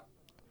 Kyrie,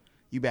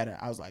 you better.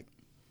 I was like,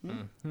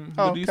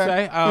 What do you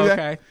say? Oh,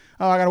 okay.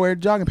 Oh, I gotta wear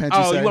jogging pants.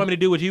 Oh, say. you want me to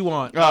do what you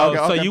want? Oh, okay,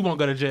 So okay. you won't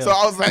go to jail. So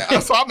I was like,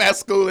 so I'm at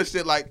school and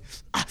shit. Like,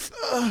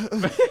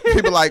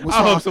 people like, what's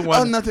I wrong? hope someone-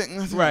 Oh, nothing.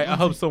 Right. I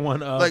hope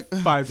someone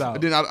finds out.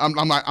 Then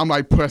I'm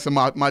like pressing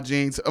my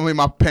jeans,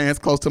 my pants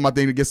close to my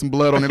thing to get some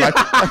blood on it. Like,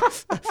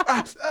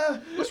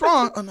 what's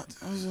wrong? Oh, and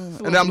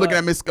then I'm looking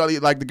at Miss Scully,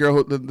 like the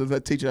girl, the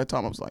teacher that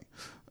taught me. I was like,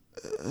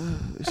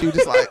 she was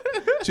just like,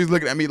 she was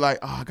looking at me like,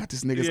 oh, I got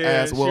this nigga's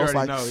ass. Well, it's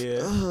like,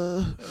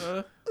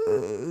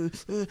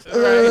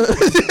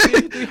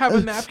 do you have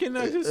a napkin?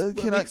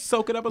 Can I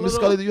soak it up a Miss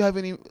little? Scully, do you have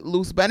any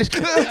loose Spanish?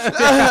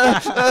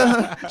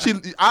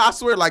 I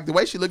swear, like the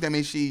way she looked at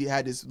me, she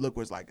had this look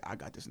where it's like, I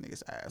got this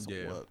nigga's ass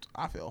whooped.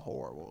 I feel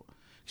horrible.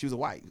 She was a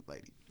white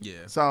lady.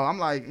 Yeah. So I'm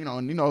like, like They a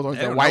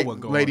don't white know what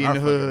going lady in on.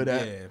 the hood.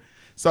 Yeah.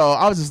 So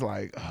I was just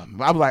like, I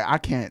was like, I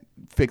can't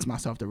fix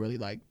myself to really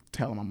like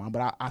telling my mom,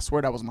 but I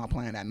swear that was my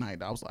plan that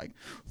night. I was like,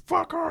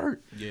 fuck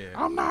her. Yeah.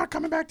 I'm not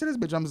coming back to this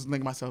bitch. I'm just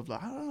thinking to myself,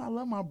 like, I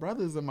love my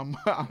brothers and my mom.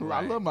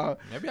 I love my,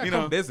 maybe I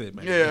come visit,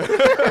 man.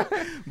 Yeah.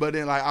 But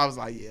then, like, I was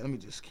like, yeah, let me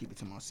just keep it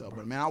to myself.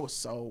 But, man, I was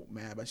so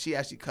mad. But she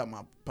actually cut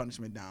my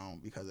punishment down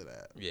because of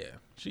that. Yeah.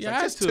 She like,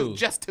 has to.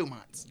 Just 2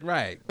 months.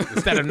 Right.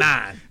 Instead of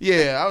 9.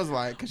 Yeah. I was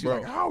like, because she's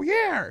like, oh,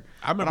 yeah.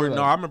 I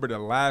remember the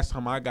last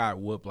time I got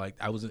whooped, like,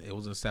 it was in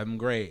 7th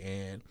grade,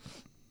 and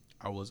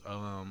I was,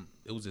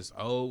 it was this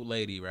old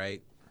lady,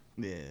 right?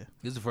 Yeah.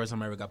 This is the first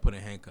time I ever got put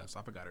in handcuffs.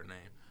 I forgot her name.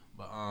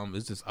 But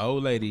it's this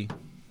old lady.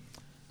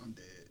 I'm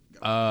dead.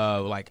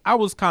 Like, I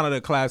was kind of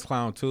the class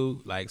clown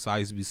too. Like, so I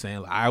used to be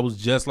saying, like, I was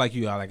just like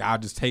you. I'll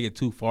just take it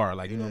too far.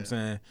 Like, you know what I'm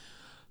saying?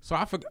 So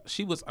I forgot.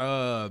 She was,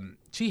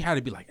 she had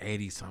to be like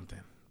 80 something.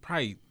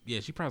 Probably,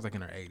 yeah, she probably was like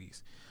in her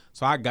 80s.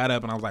 So I got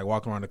up and I was like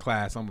walking around the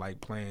class. I'm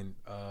like playing,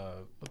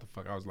 what the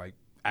fuck? I was like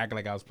acting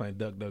like I was playing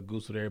Duck, Duck,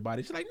 Goose with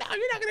everybody. She's like, no,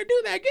 you're not going to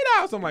do that. Get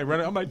out. So I'm like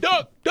running. I'm like,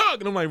 Duck, Duck.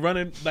 And I'm like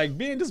running, like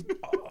being just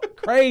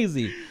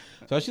crazy.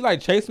 So she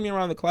like chasing me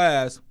around the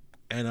class.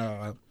 And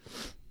I'm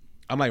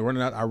like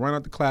running out. I run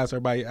out the class.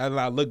 Everybody, and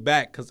I look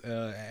back because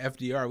at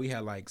FDR, we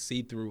had like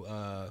see-through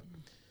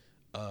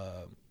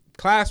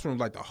classrooms.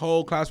 Like the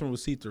whole classroom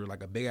was see-through,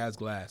 like a big-ass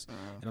glass.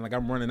 And like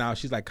I'm running out.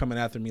 She's like coming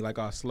after me like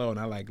all slow. And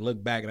I like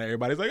look back and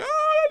everybody's like,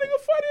 oh, that nigga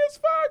funny as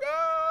fuck.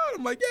 Oh.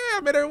 I'm like, yeah,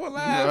 I made everyone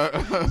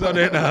laugh. So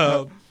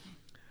then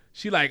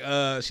she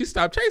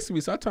stopped chasing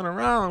me. So I turn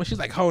around and she's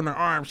like holding her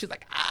arm. She's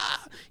like,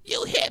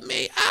 you hit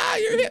me.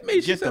 You hit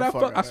me. She said,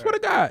 I swear to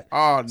God.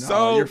 Oh, no,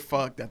 so, you're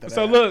fucked after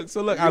that.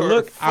 So look, I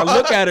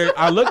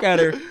look at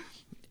her,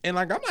 and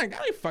like, I'm like,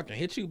 I ain't fucking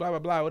hit you, blah, blah,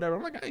 blah, whatever.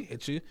 I'm like, I ain't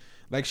hit you.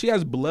 Like, she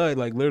has blood,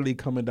 like, literally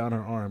coming down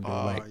her arm,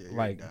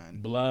 dude.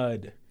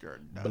 Blood.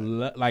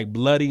 Like,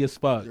 bloody as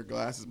fuck. Your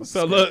glasses must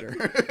so look,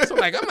 so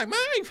like, I'm like, man,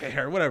 I ain't hit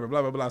her, whatever,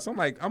 blah, blah, blah. So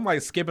I'm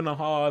like skipping the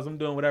halls. I'm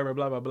doing whatever,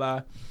 blah, blah,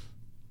 blah.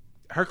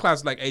 Her class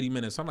is like 80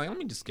 minutes. So I'm like, let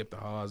me just skip the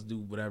halls, do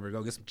whatever,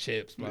 go get some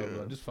chips, blah, blah,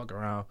 blah, just fuck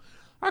around.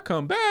 I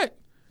come back.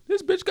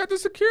 This bitch got the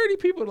security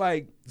people,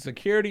 like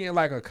security and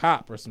like a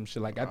cop or some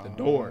shit, like at the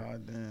door.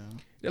 Damn.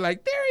 They're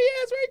like, there he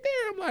is right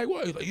there. I'm like,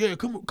 what? He's like, yeah,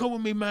 come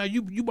with me, man.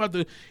 You about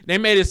to. They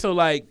made it so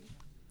like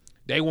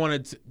they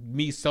wanted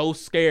me so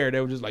scared.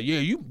 They were just like, yeah,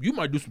 you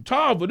might do some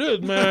time for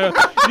this, man.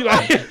 You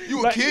like,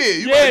 you a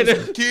kid. You might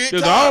do some kid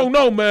time. I don't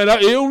know, man.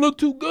 It don't look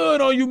too good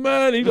on you,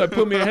 man. He like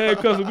put me in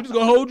handcuffs. We just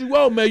gonna hold you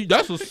out, man.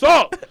 That's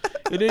assault.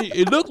 And then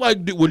it looked like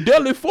with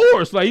deadly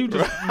force. Like, you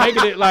just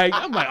making it like,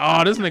 I'm like,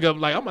 oh, this nigga,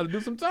 like, I'm about to do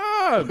some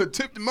time.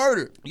 Tip the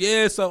murder.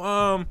 Yeah, so,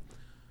 I'm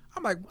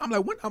like,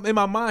 when I'm in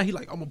my mind, he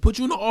like, I'm gonna put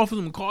you in the office,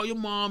 I'm gonna call your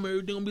mom,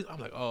 everything gonna be, I'm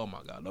like, oh my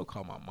God, don't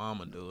call my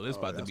mama, dude. It's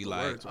about to be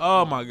like,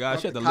 oh my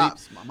God, she had to leave.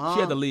 She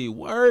had to leave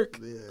work.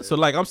 Yeah. So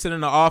like, I'm sitting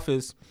in the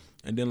office,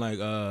 and then like,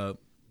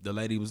 the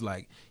lady was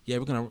like, yeah,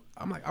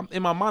 I'm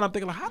in my mind, I'm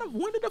thinking like,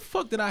 when the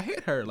fuck did I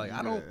hit her? Like,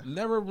 I don't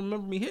never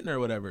remember me hitting her or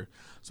whatever.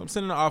 So I'm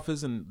sitting in the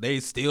office and they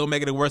still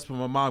making it worse for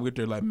my mom. Get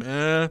there like,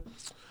 man,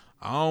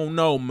 I don't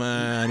know,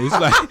 man. He's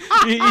like,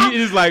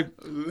 he's like,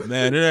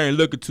 man, it ain't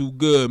looking too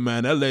good,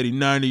 man. That lady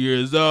 90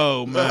 years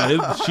old, man.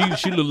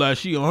 She look like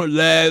she on her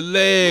last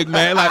leg,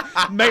 man. Like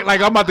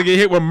I'm about to get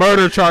hit with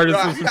murder charges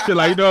or some shit.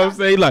 Like, you know what I'm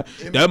saying? Like,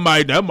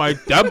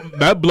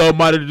 that blow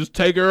might have just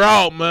take her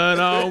out, man.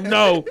 I don't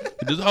know.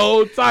 Just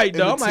hold tight,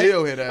 though. I'm like,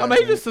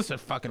 he's just such a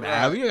fucking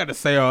ass. You got to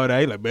say all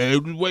that. He like,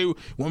 man, just wait,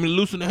 want me to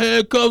loosen the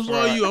handcuffs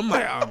on you? I'm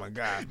like, oh my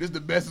God. This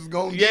the best it's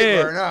gonna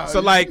get right now.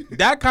 So like,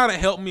 that kind of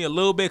helped me a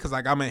little bit because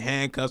like I'm in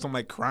handcuffs. I'm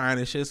like crying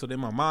and shit. So then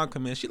my mom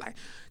come in. She like,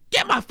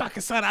 get my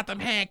fucking son out them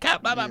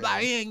handcuffs. Blah blah blah.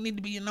 He ain't need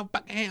to be in no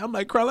fucking hand. I'm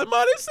like crying. Mom,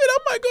 they said I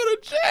might go to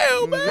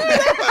jail, man.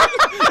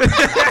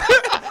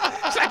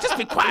 She's like, just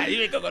be quiet.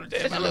 You ain't gonna go to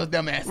jail. Such a little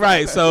dumbass.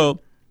 Right. So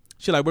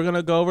she like, we're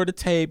gonna go over the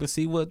tape and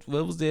see what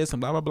was this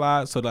and blah blah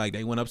blah. So like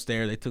they went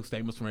upstairs. They took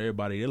statements from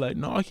everybody. They're like,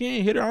 no, he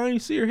ain't hit her. I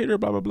ain't see her hit her.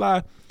 Blah blah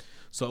blah.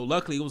 So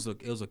luckily it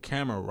was a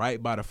camera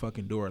right by the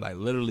fucking door, like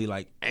literally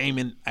like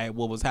aiming at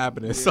what was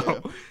happening. Yeah.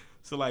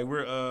 So like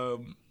we're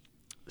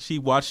she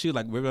watched you,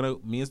 like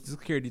me and the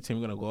security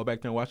team, we're gonna go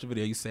back there and watch the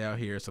video you say out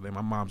here. So then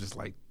my mom just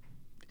like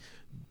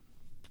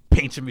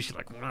pinching me. She's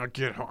like, when I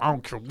get her, I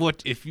don't care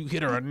what, if you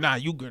hit her or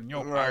not, you getting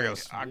your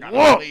ass. I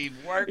gotta leave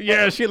work.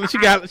 Yeah, she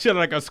had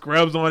like a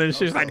scrubs on and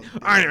she's like,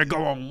 I ain't even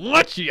going to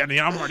watch you. I mean,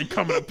 I'm already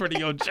coming up pretty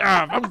your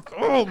job. I'm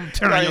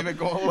turning. Even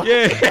going.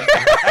 Yeah.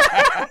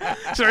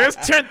 So it's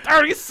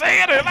 10:30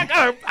 Saturday.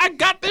 I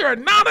got there at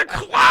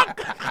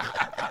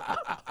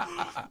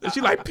 9:00. And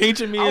she like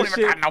pinching me and shit.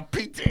 I don't even got no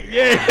PT.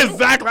 Yeah,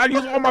 exactly. I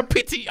use all my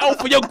PTO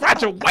for your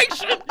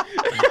graduation.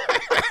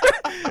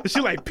 And she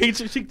like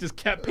pinching. She just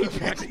kept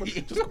pinching. Like,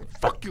 just gonna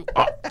fuck you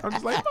up. I'm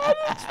just like,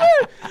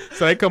 oh,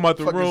 so they come out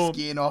the room.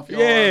 Skin off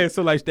your arm.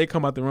 So like they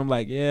come out the room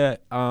like, yeah,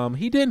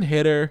 he didn't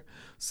hit her.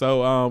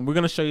 So we're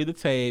gonna show you the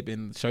tape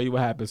and show you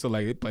what happened. So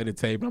like they play the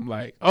tape. And I'm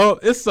like, oh,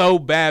 it's so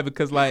bad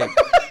because like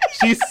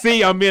she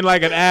see I'm being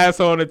like an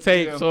asshole on the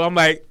tape. Yeah. So I'm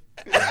like,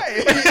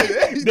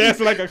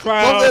 dancing like a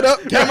clown. Pump it up,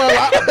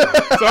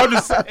 camera. So I'm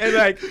just and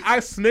like I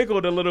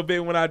sniggled a little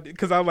bit when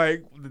because I'm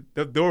like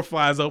the door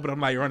flies open. I'm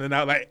like running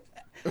out like,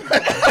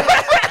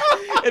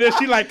 and then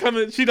she like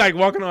coming. She like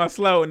walking on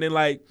slow, and then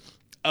like.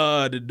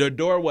 The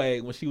doorway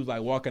when she was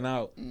like walking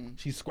out,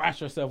 she scratched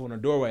herself on the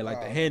doorway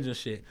like the hinge and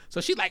shit. So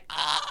she like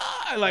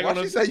like. Why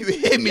she say you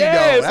hit me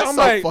though? That's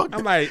so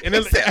I'm like, and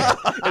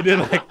then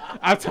like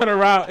I turn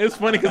around. It's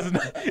funny because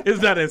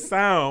it's not in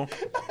sound.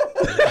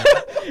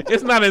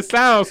 It's not in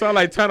sound. So I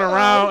like turn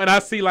around and I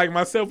see like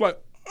myself like.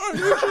 I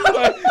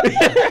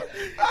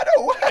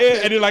don't.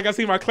 And then like I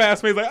see my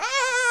classmates like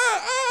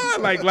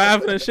like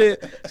laughing and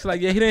shit. She's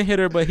like, yeah, he didn't hit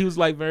her, but he was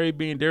like very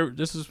being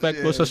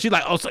disrespectful. Yeah. So she's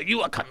like, oh, so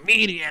you a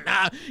comedian,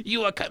 huh?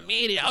 You a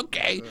comedian?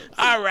 Okay,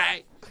 all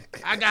right.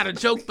 I got a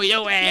joke for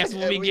your ass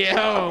when we get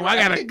home. I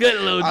got a good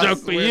little joke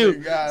for you.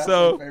 God,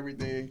 so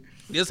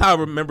this is how I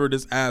remember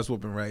this ass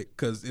whooping, right?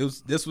 Because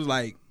this was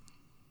like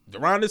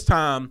around this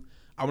time.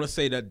 I want to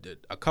say that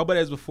a couple of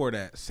days before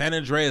that, San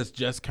Andreas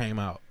just came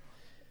out.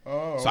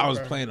 Oh, so I was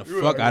playing the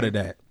fuck out of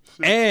that.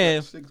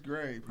 Sixth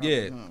grade.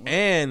 Probably, yeah,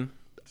 and.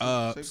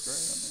 I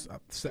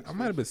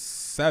might have been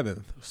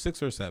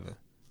 6th or 7th.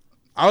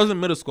 I was in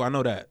middle school. I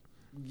know that.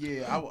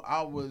 Yeah,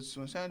 I was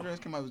when San Andreas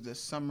came out. It was the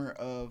summer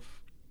of.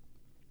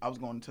 I was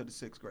going to the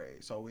 6th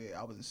grade, so yeah,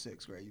 I was in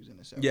 6th grade. You was in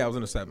the 7th. Yeah, I was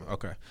in the 7th.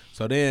 Okay,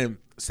 so then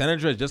San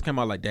Andreas just came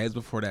out like days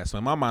before that. So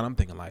in my mind, I'm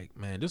thinking like,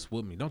 man, just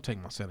with me. Don't take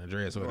my San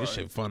Andreas away. Right. This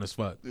shit fun as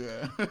fuck.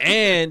 Yeah.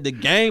 And the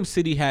Game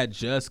City had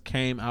just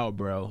came out,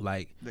 bro.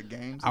 Like the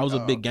Game. I was a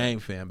big Game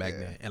fan back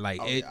then, and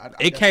like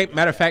it came.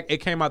 Matter of fact,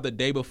 it came out the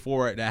day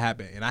before that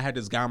happened. And I had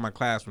this guy in my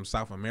class from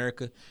South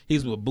America.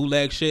 He's with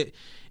bootleg shit.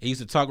 He used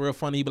to talk real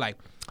funny. He'd be like,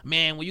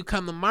 man, when you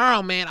come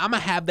tomorrow, man, I'm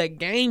going to have that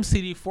Game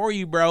City for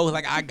you, bro.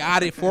 Like, I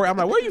got it for you. I'm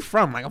like, where you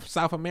from? Like, I'm from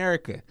South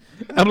America.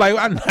 I'm like,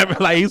 I never,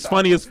 like, he's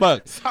funny as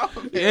fuck.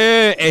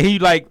 Yeah, and he,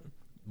 like,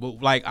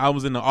 I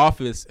was in the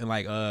office, and,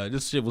 like,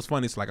 this shit was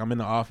funny. So, like, I'm in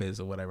the office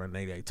or whatever, and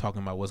they like,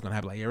 talking about what's going to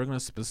happen. Like, yeah, we're going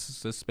to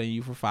suspend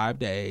you for 5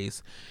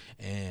 days,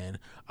 and,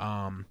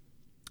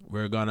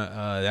 we're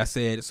gonna that's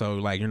it. So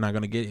like you're not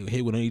gonna get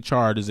hit with any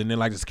charges. And then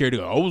like the security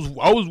go,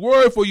 I was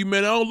worried for you,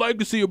 man. I don't like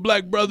to see a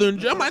black brother in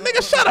jail. I'm like,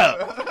 nigga, shut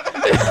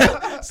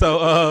up.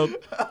 So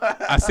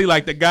I see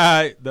like the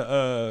guy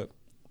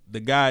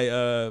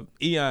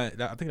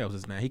Eon, I think that was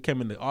his name. He came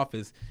in the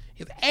office.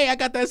 He's like, hey, I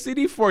got that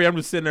CD for you. I'm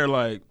just sitting there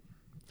like,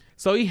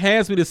 so he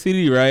hands me the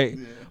CD, right?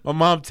 Yeah. My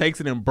mom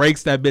takes it and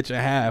breaks that bitch in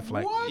half.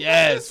 Like, what?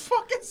 Yes. This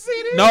fucking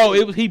CD? No,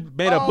 he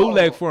made a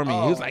bootleg for me.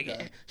 He was like,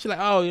 okay. She's like,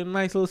 oh, you're a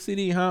nice little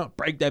CD, huh?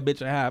 Break that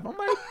bitch in half. I'm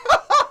like,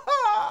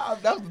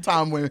 that was the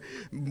time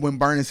when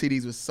burning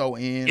CDs was so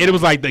in. It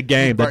was like the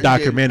game, the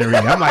documentary.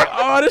 I'm like,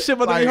 oh, this shit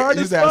about to be hard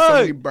as fuck. So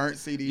many burnt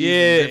CDs.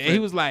 Yeah, and he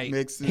was like,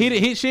 mixes. She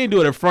didn't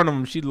do it in front of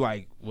him. She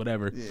like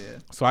whatever. Yeah.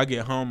 So I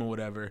get home or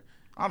whatever.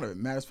 I don't know. It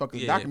matters.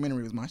 Fucking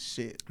documentary was my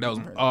shit. That was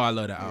I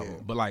love that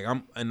album. But like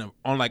I'm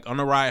on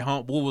the ride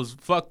home. What was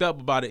fucked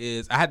up about it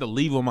is I had to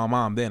leave with my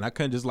mom. Then I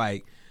couldn't just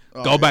like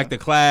go back to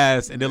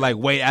class and then like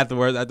wait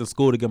afterwards after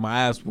school to get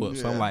my ass whooped.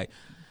 Yeah. So I'm like,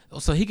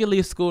 so he can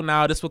leave school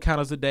now. This will count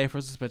as a day for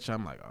suspension.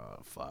 I'm like, oh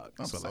fuck.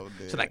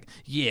 She's like,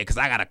 yeah, because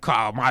I gotta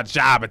call my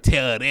job and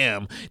tell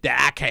them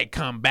that I can't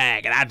come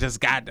back, and I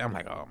just got. I'm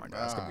like, oh my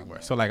god, it's gonna be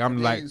worse. So like,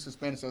 I'm like,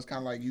 suspended. So it's kind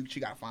of like she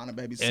got to find a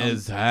baby.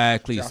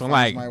 Exactly. So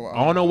like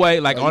on the way,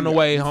 on the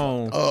way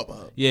home,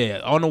 yeah,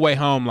 on the way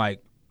home,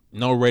 like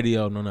no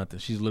radio, no nothing.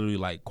 She's literally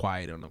like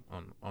quiet on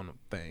the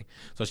thing.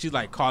 So she's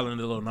like calling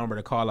the little number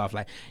to call off,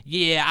 like,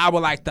 yeah, I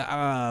would like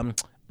to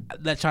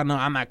let y'all know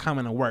I'm not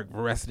coming to work for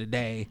the rest of the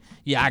day.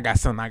 Yeah, I got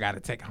something I gotta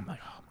take. I'm like,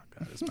 oh my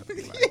god, it's about to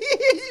be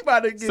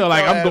like. So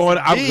like I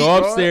go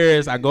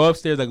upstairs. I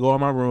go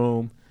in my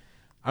room.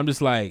 I'm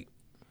just like,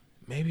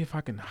 maybe if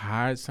I can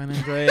hide San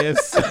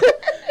Andreas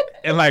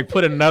and like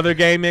put another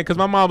game in, because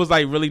my mom was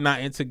like really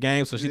not into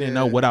games, so she didn't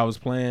know what I was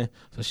playing.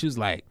 So she was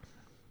like,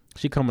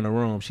 she come in the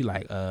room. She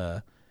like,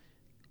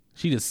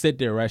 she just sit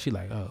there, right? She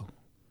like,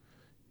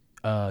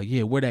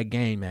 yeah, where that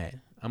game at?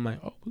 I'm like,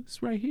 oh,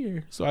 it's right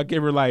here. So I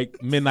give her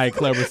like Midnight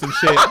Club or some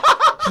shit.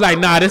 She's like,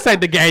 nah, this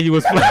ain't the game you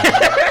was playing.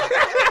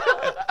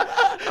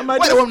 I'm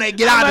like, wait a minute,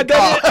 get out of the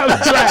car.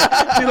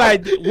 She's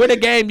like, where the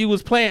game you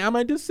was playing? I'm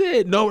like, this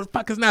it. No, the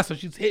fuck is not. So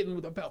she's hitting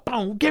with the bell.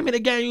 Boom, give me the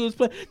game you was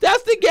playing.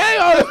 That's the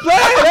game I was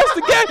playing. That's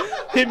the game.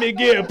 Hit me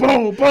again.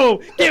 Boom, boom.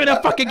 Give me the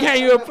fucking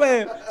game you were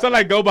playing. So I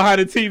like go behind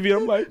the TV.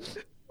 I'm like.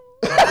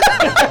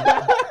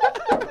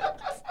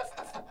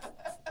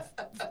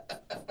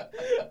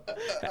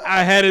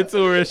 I had it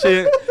to her and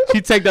shit.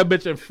 She take that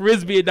bitch and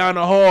frisbee it down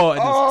the hall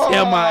and just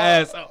tear my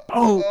ass up.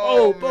 Boom,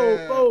 boom,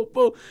 boom, boom,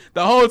 boom.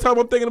 The whole time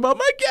I'm thinking about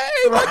my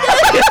game.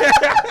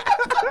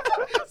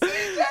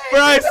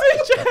 Right,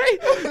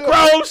 CJ,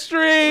 Grove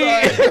Street.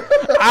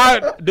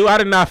 I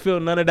did not feel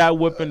none of that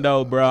whipping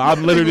though, bro.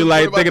 I'm literally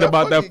like thinking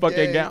about that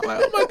fucking game. I'm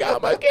like, oh my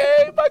god, my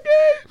game.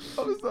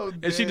 I'm so dead,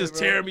 and she just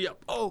tearing me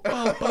up. Oh,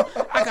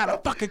 I gotta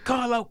fucking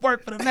call up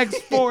work for the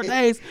next 4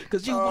 days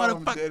because you want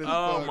to fuck.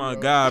 Oh my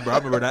god, bro. I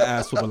remember that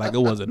ass whooping like it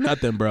wasn't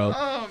nothing, bro.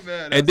 Oh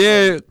man. And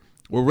then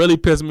what really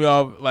pissed me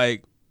off,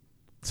 like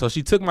So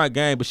she took my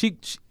game, but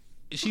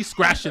she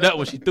scratched it up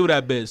when she threw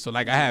that bitch. So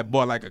like I had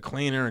bought like a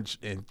cleaner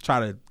and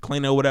try to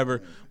clean it or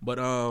whatever. But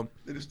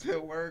did it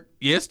still work?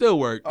 Yeah, it still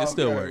worked. It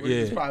still worked.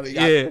 Yeah, probably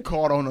got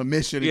caught on a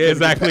mission. Yeah,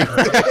 exactly. Right.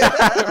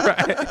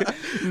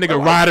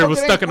 Nigga Ryder was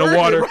stuck in the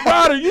water.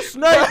 Ryder, you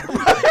snake.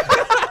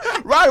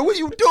 Ryder, what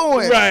you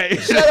doing? Right.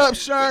 Shut up,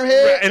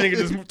 Shermhead. And nigga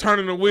just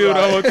turning the wheel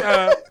the whole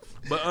time.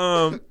 But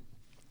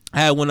I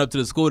had went up to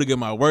the school to get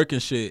my work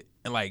and shit.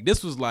 And like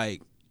this was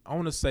like I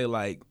want to say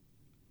like.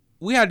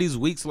 We had these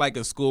weeks like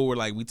in school where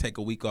like we take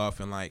a week off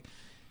and like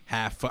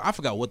have fun. I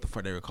forgot what the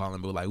fuck they were calling,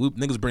 but like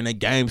niggas bring their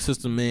game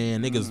system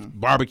in, niggas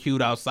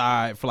barbecued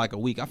outside for like a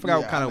week. I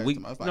forgot what kind of week.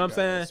 You know what I'm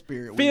saying?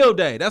 Field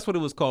Day. That's what it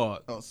was called.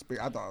 Oh,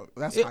 Spirit. I thought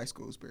that's high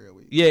school Spirit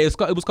Week. Yeah, it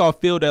was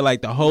called Field Day.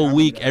 Like the whole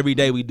week, every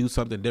day we do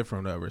something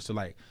different or whatever. So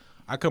like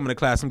I come into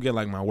class, I'm getting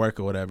like my work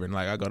or whatever, and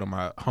like I go to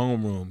my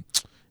homeroom.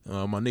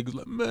 My niggas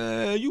like,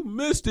 man, you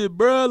missed it,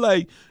 bro.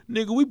 Like,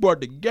 nigga, we brought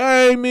the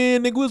game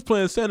in. Nigga, we was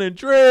playing San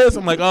Andreas.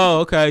 I'm like,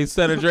 oh, okay,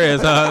 San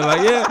Andreas.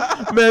 Like,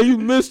 yeah, man, you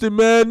missed it,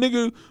 man.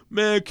 Nigga,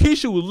 man,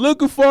 Keisha was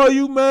looking for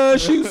you, man.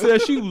 She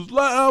said she was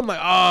like, I'm like,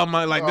 oh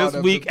my, like this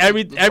week,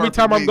 every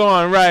time I'm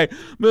going, right,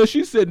 man.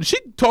 She said she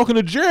talking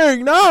to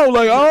Jerry now.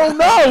 Like, I don't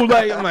know.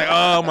 Like, I'm like,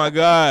 oh my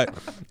god.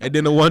 And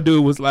then the one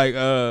dude was like,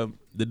 the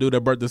dude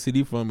that brought the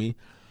CD for me.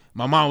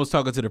 My mom was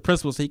talking to the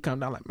principal, so he come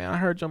down like, man, I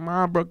heard your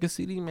mom broke your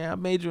CD, man. I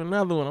made you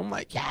another one. I'm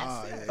like,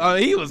 yes. Oh,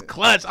 he was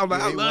clutch. I'm like,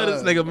 I love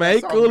this nigga, man.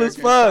 He cool as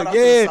fuck.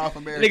 Yeah.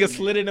 Nigga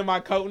slid it in my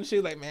coat and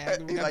shit. Like,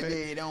 man. He's like,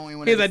 yeah, don't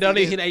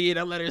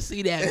let her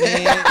see that,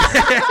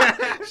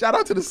 man. Shout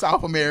out to the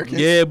South Americans.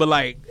 Yeah, but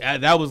like,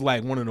 that was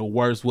like one of the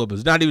worst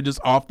whoopers. Not even just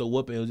off the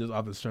whooping. It was just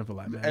off the strength of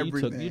like, man,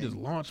 you just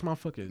launched my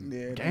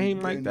fucking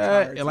game like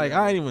that. And like,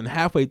 I ain't even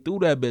halfway through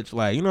that bitch.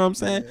 Like, you know what I'm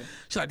saying?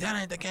 She's like, that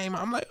ain't the game.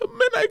 I'm like,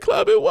 Midnight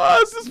Club, it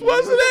was. This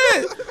wasn't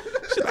it.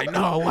 She's like,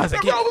 no, it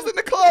wasn't. I was in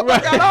the club.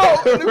 Right. I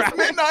got home. And it was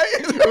midnight.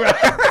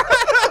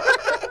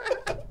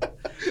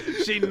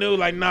 She knew,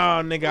 like,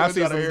 nah, nigga, I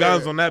see some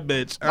guns on that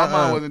bitch. My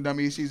mom wasn't dumb.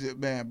 She's a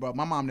man, bro.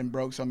 My mom done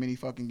broke so many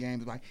fucking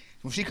games. Like,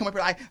 when she come up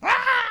here, like,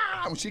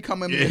 ah! When she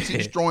come in here, she's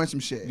destroying some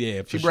shit.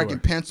 Yeah, she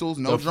breaking pencils,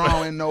 no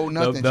drawing, no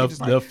nothing. The, she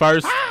just the like,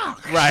 first,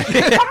 right.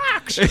 The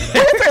Rock. Where's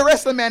that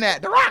wrestling man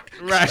at? The Rock.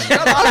 Right.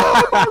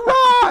 Oh, my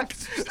Rock.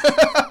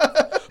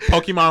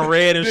 Pokemon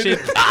Red and shit.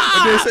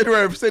 And then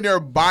sitting there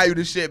buy you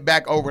the shit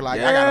back over like,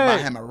 I gotta buy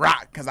him a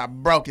rock because I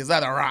broke his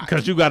other rock.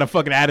 Because you got a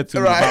fucking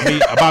attitude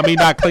about me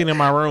not cleaning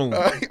my room.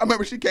 I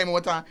remember she came in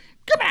one time,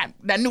 come on,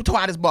 that new toy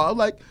I just bought. I'm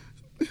like,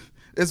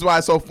 this is why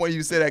it's so funny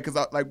you say that because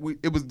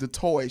it was the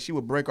toy. She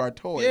would break our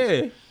toys.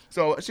 Yeah.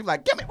 So she was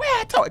like, give me where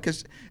that toy?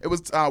 Because it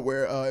was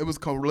where it was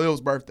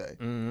Khalil's birthday.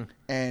 Mm-hmm.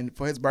 And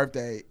for his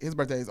birthday is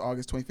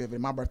August 25th,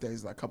 and my birthday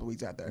is like a couple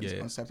weeks after. It's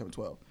on September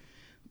 12th.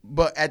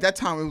 But at that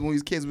time, when we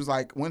was kids, it was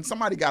like when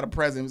somebody got a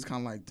present, it was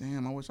kind of like,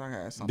 damn, I wish I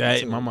had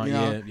something. Too, my mom, you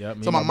know?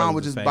 So my mom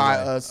would just buy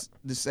us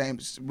the same.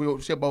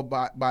 She'll both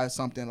buy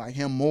something like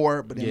him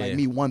more, but then like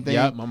me one thing.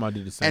 Yeah, my mom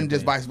did the same. And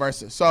just vice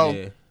versa.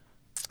 So,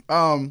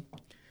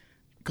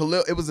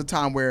 Khalil, it was a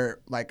time where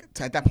like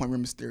at that point, Rey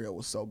Mysterio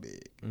was so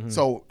big. Mm-hmm.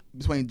 So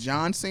between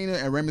John Cena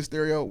and Rey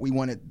Mysterio, we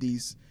wanted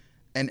these,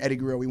 and Eddie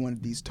Guerrero, we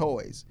wanted these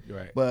toys.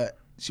 Right. But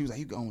she was like,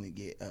 you can only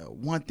get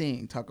one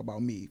thing, talk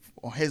about me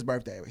on his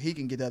birthday. He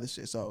can get the other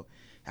shit. So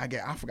I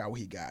forgot what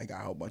he got. He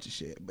got a whole bunch of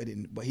shit. But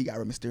he got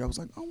Rey Mysterio. I was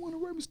like, I want a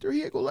Rey Mysterio.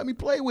 He ain't gonna let me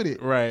play with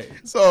it. Right.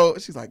 So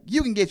she's like,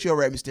 you can get your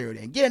Rey Mysterio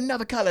then. Get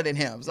another color than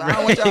him. So I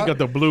don't want y'all. He got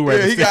the blue Rey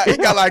Mysterio. He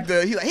got like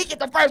he get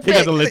the first pick. He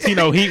got the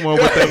Latino Heat one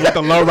with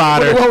the low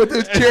rider. The one with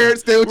the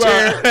steel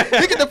chair.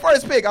 He get the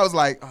first pick. I was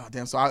like, oh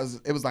damn. So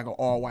it was like an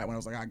all white one. I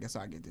was like, I guess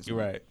I'll get this one.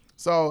 Right.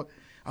 So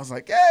I was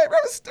like, hey, Rey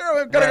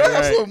Mysterio, gonna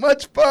have so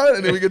much fun.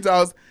 And then we get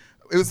to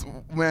it was,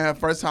 man,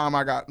 first time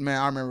I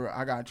remember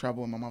I got in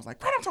trouble and my mom was like,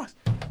 Freedom Toys.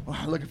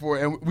 Looking for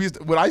it. And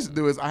what I used to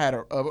do is I had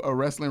a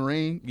wrestling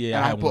ring. Yeah,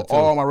 and I put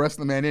all my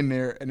wrestling man in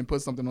there and then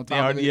put something on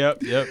top of it.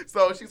 Yep.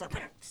 So she's like,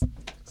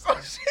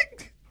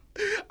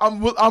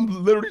 I'm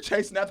literally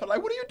chasing after her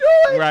like, what are you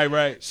doing?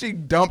 Right. She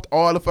dumped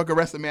all the fucking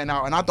wrestling man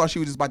out and I thought she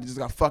was just about to just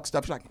fuck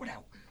stuff. She's like,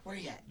 where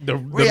you at? The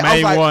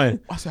main one.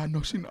 I said, I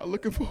know she's not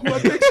looking for who I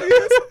think she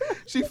is.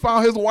 She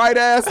found his white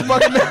ass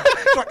fucking man. Rey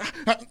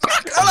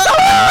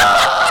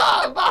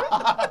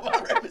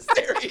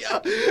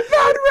Mysterio.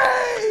 Not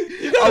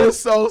Ray. I was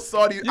so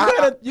sorry. You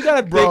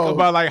gotta think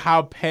about like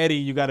how petty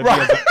you gotta be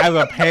as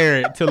a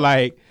parent to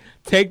like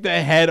take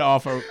the head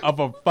off of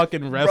a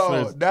fucking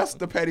wrestler. Bro, that's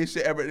the pettiest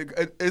shit ever.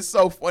 It's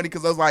so funny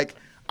because I was like,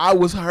 I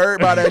was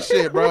hurt by that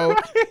shit, bro.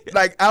 Right.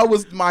 Like, I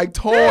was my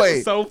toy.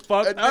 That's so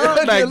fucked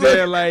up back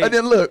there. Like, and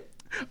then look,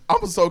 I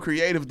was so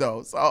creative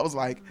though. So I was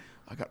like,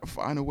 I gotta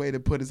find a way to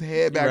put his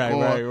head back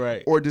on,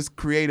 right. or just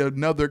create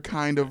another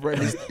kind of,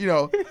 you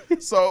know.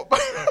 So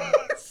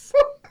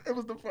it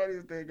was the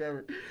funniest thing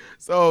ever.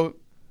 So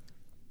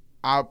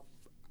I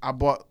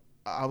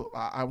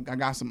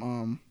got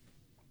some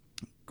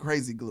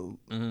crazy glue,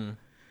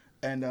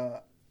 and I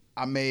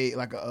made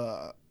like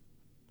a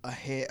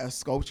head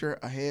sculpture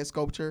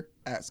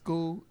at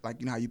school. Like,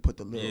 you know how you put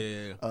the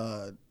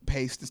little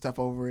paste and stuff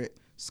over it.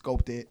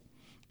 scoped it,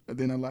 and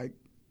then I like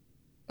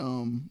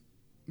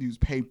used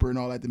paper and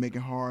all that to make it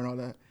hard and all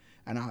that,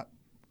 and I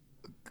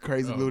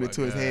crazy glued it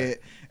to his head,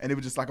 and it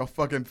was just like a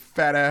fucking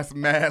fat ass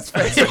mask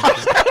face.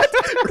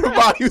 The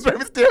body was Rey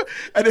Mysterio,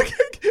 and then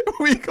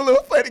we Khalil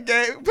play the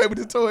game, play with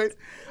the toys.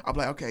 I'm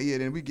like, okay, yeah,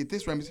 then we get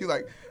this Rey Mysterio. He's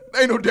like,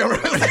 ain't no damn Rey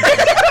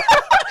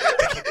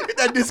Mysterio. Get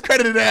that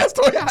discredited ass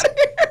toy out of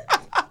here.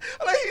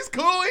 I'm like, he's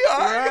cool, he all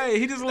right.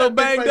 He just a little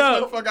banged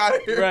up. Motherfucker out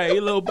of here. Right, he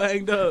a little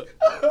banged up.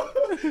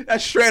 That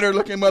shredder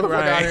looking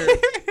motherfucker out here.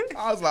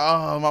 I was like,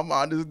 oh, my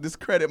mom just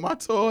discredit my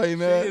toy,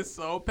 man. She is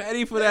so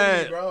petty for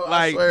that. Bro, like,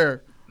 I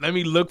swear. Let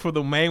me look for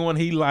the main one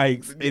he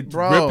likes. It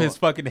Bro, rip his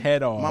fucking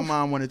head off. My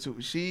mom wanted to.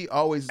 She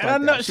always. And like I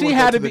know that. She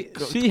had to be.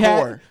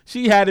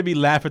 She had to be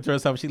laughing to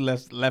herself. She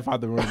left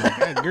out the room.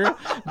 Like, girl,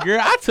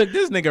 I took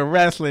this nigga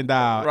wrestling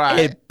doll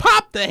and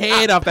popped the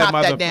head off that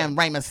motherfucker. That damn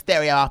Rey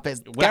Mysterio off his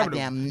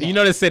goddamn neck. You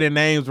know they say their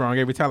names wrong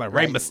every time. Like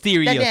Rey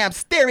Mysterio. That damn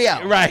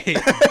Stereo. Right.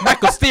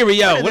 Michael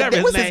Stereo. Whatever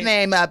his name. What's his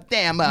name?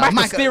 Damn.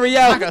 Michael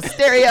Stereo. Michael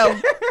Stereo.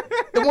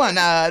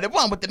 the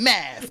one with the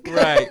mask.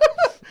 Right.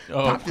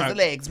 Popped his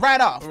legs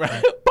right off.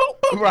 Right.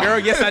 Right. Girl,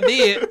 yes I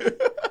did.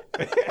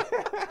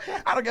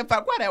 I don't give a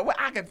fuck. What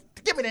I can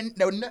give me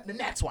the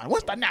next one.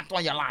 What's the next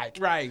one you like?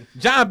 Right.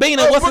 John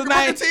Cena. What's his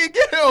name? Booker T,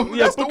 get him.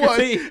 Yeah, that's the one.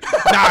 T.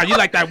 Nah, you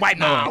like that white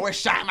man. Nah, where's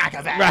Shawn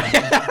Michaels at? Right.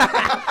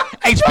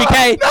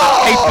 HBK. No.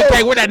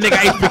 HBK. Where that nigga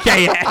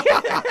HBK at?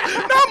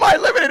 Not my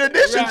limited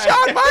edition. Right.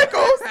 Shawn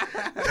Michaels.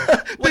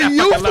 The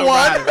youth one.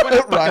 What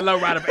the fucking low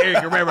rider of Eddie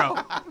Guerrero?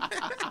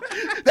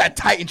 That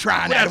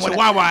Titantron. That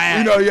Chihuahua ass.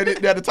 You know,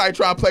 they had the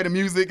Titantron play the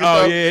music and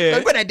stuff.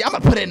 Yeah. Like, I'm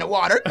going to put it in the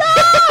water.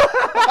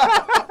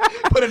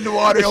 Put it in the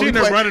water. She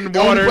done run in the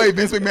water. Play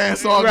Vince McMahon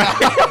song. Right.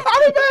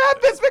 I'm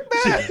mad, Vince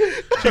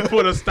McMahon. She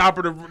put a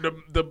stopper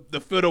to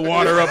fill the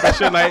water up and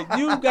shit. Like,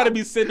 you got to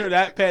be sitting there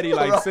that petty,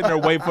 like sitting there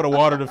waiting for the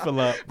water to fill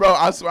up. Bro,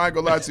 I swear I ain't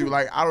gonna lie to you.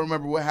 Like, I don't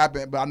remember what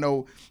happened, but I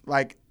know,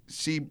 like,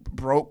 she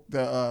broke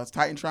the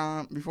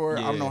Titantron before.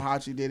 Yeah. I don't know how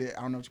she did it.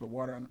 I don't know if she put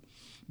water on it.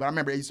 But I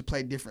remember they used to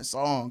play different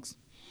songs.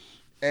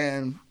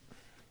 And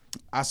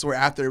I swear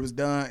after it was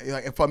done,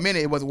 like for a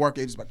minute it wasn't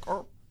working. It was just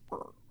like,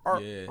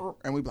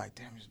 and we'd be like,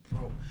 damn, it's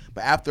broke.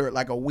 But after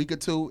like a week or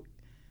two,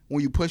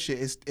 when you push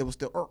it, it was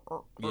still,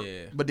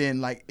 yeah. But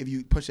then like if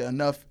you push it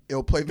enough,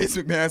 it'll play Vince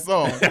McMahon's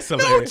song. That's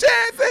hilarious. No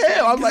chance in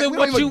hell. I'm like, we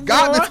don't even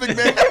got Vince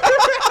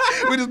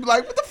McMahon. We just be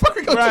like, what the fuck are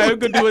we gonna do? Who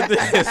gonna do with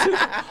this?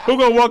 Who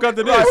gonna walk out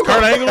to this?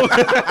 Kurt Angle?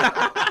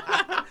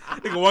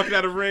 Nigga walking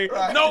out of the ring.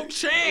 Right. No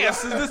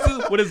chance. This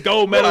is with his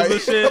gold medals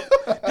and shit.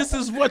 This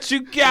is what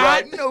you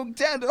got. Right. No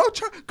damn. Oh,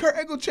 Kurt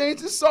Angle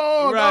changed his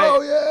song. Right.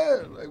 Oh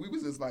yeah. Like we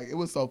was just like, it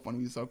was so funny.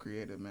 We was so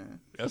creative,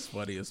 man. That's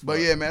funny as fuck. But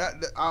yeah, man,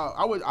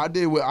 I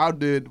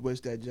did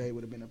wish that Jay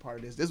would have been a part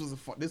of this. This was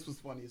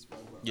funny as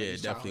fuck. Bro. Yeah,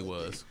 it definitely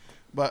was.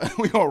 But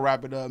we gonna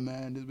wrap it up,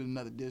 man. This has been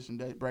another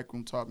edition of Break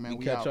Room Talk, man.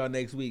 We catch y'all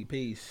next week.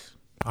 Peace.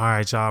 All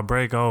right, y'all,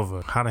 break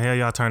over. How the hell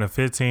y'all turning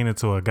 15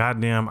 into a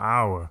goddamn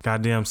hour?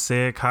 Goddamn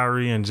Sid,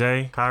 Kyrie, and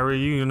Jay. Kyrie,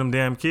 you and them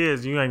damn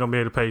kids, you ain't gonna be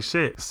able to pay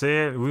shit.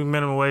 Sid, we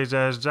minimum wage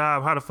ass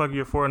job. How the fuck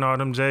you affording all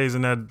them J's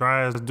and that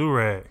dry ass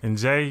do-rag? And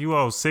Jay, you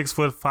old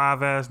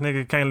 6'5" ass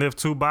nigga, can't lift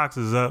 2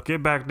 boxes up.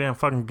 Get back there and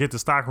fucking get the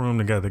stock room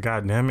together,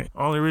 goddamn it.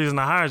 Only reason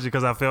I hired you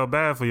because I felt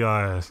bad for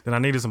y'all ass. Then I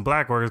needed some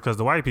black workers because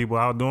the white people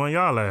out doing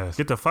y'all ass.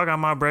 Get the fuck out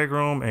my break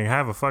room and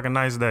have a fucking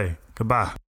nice day. Goodbye.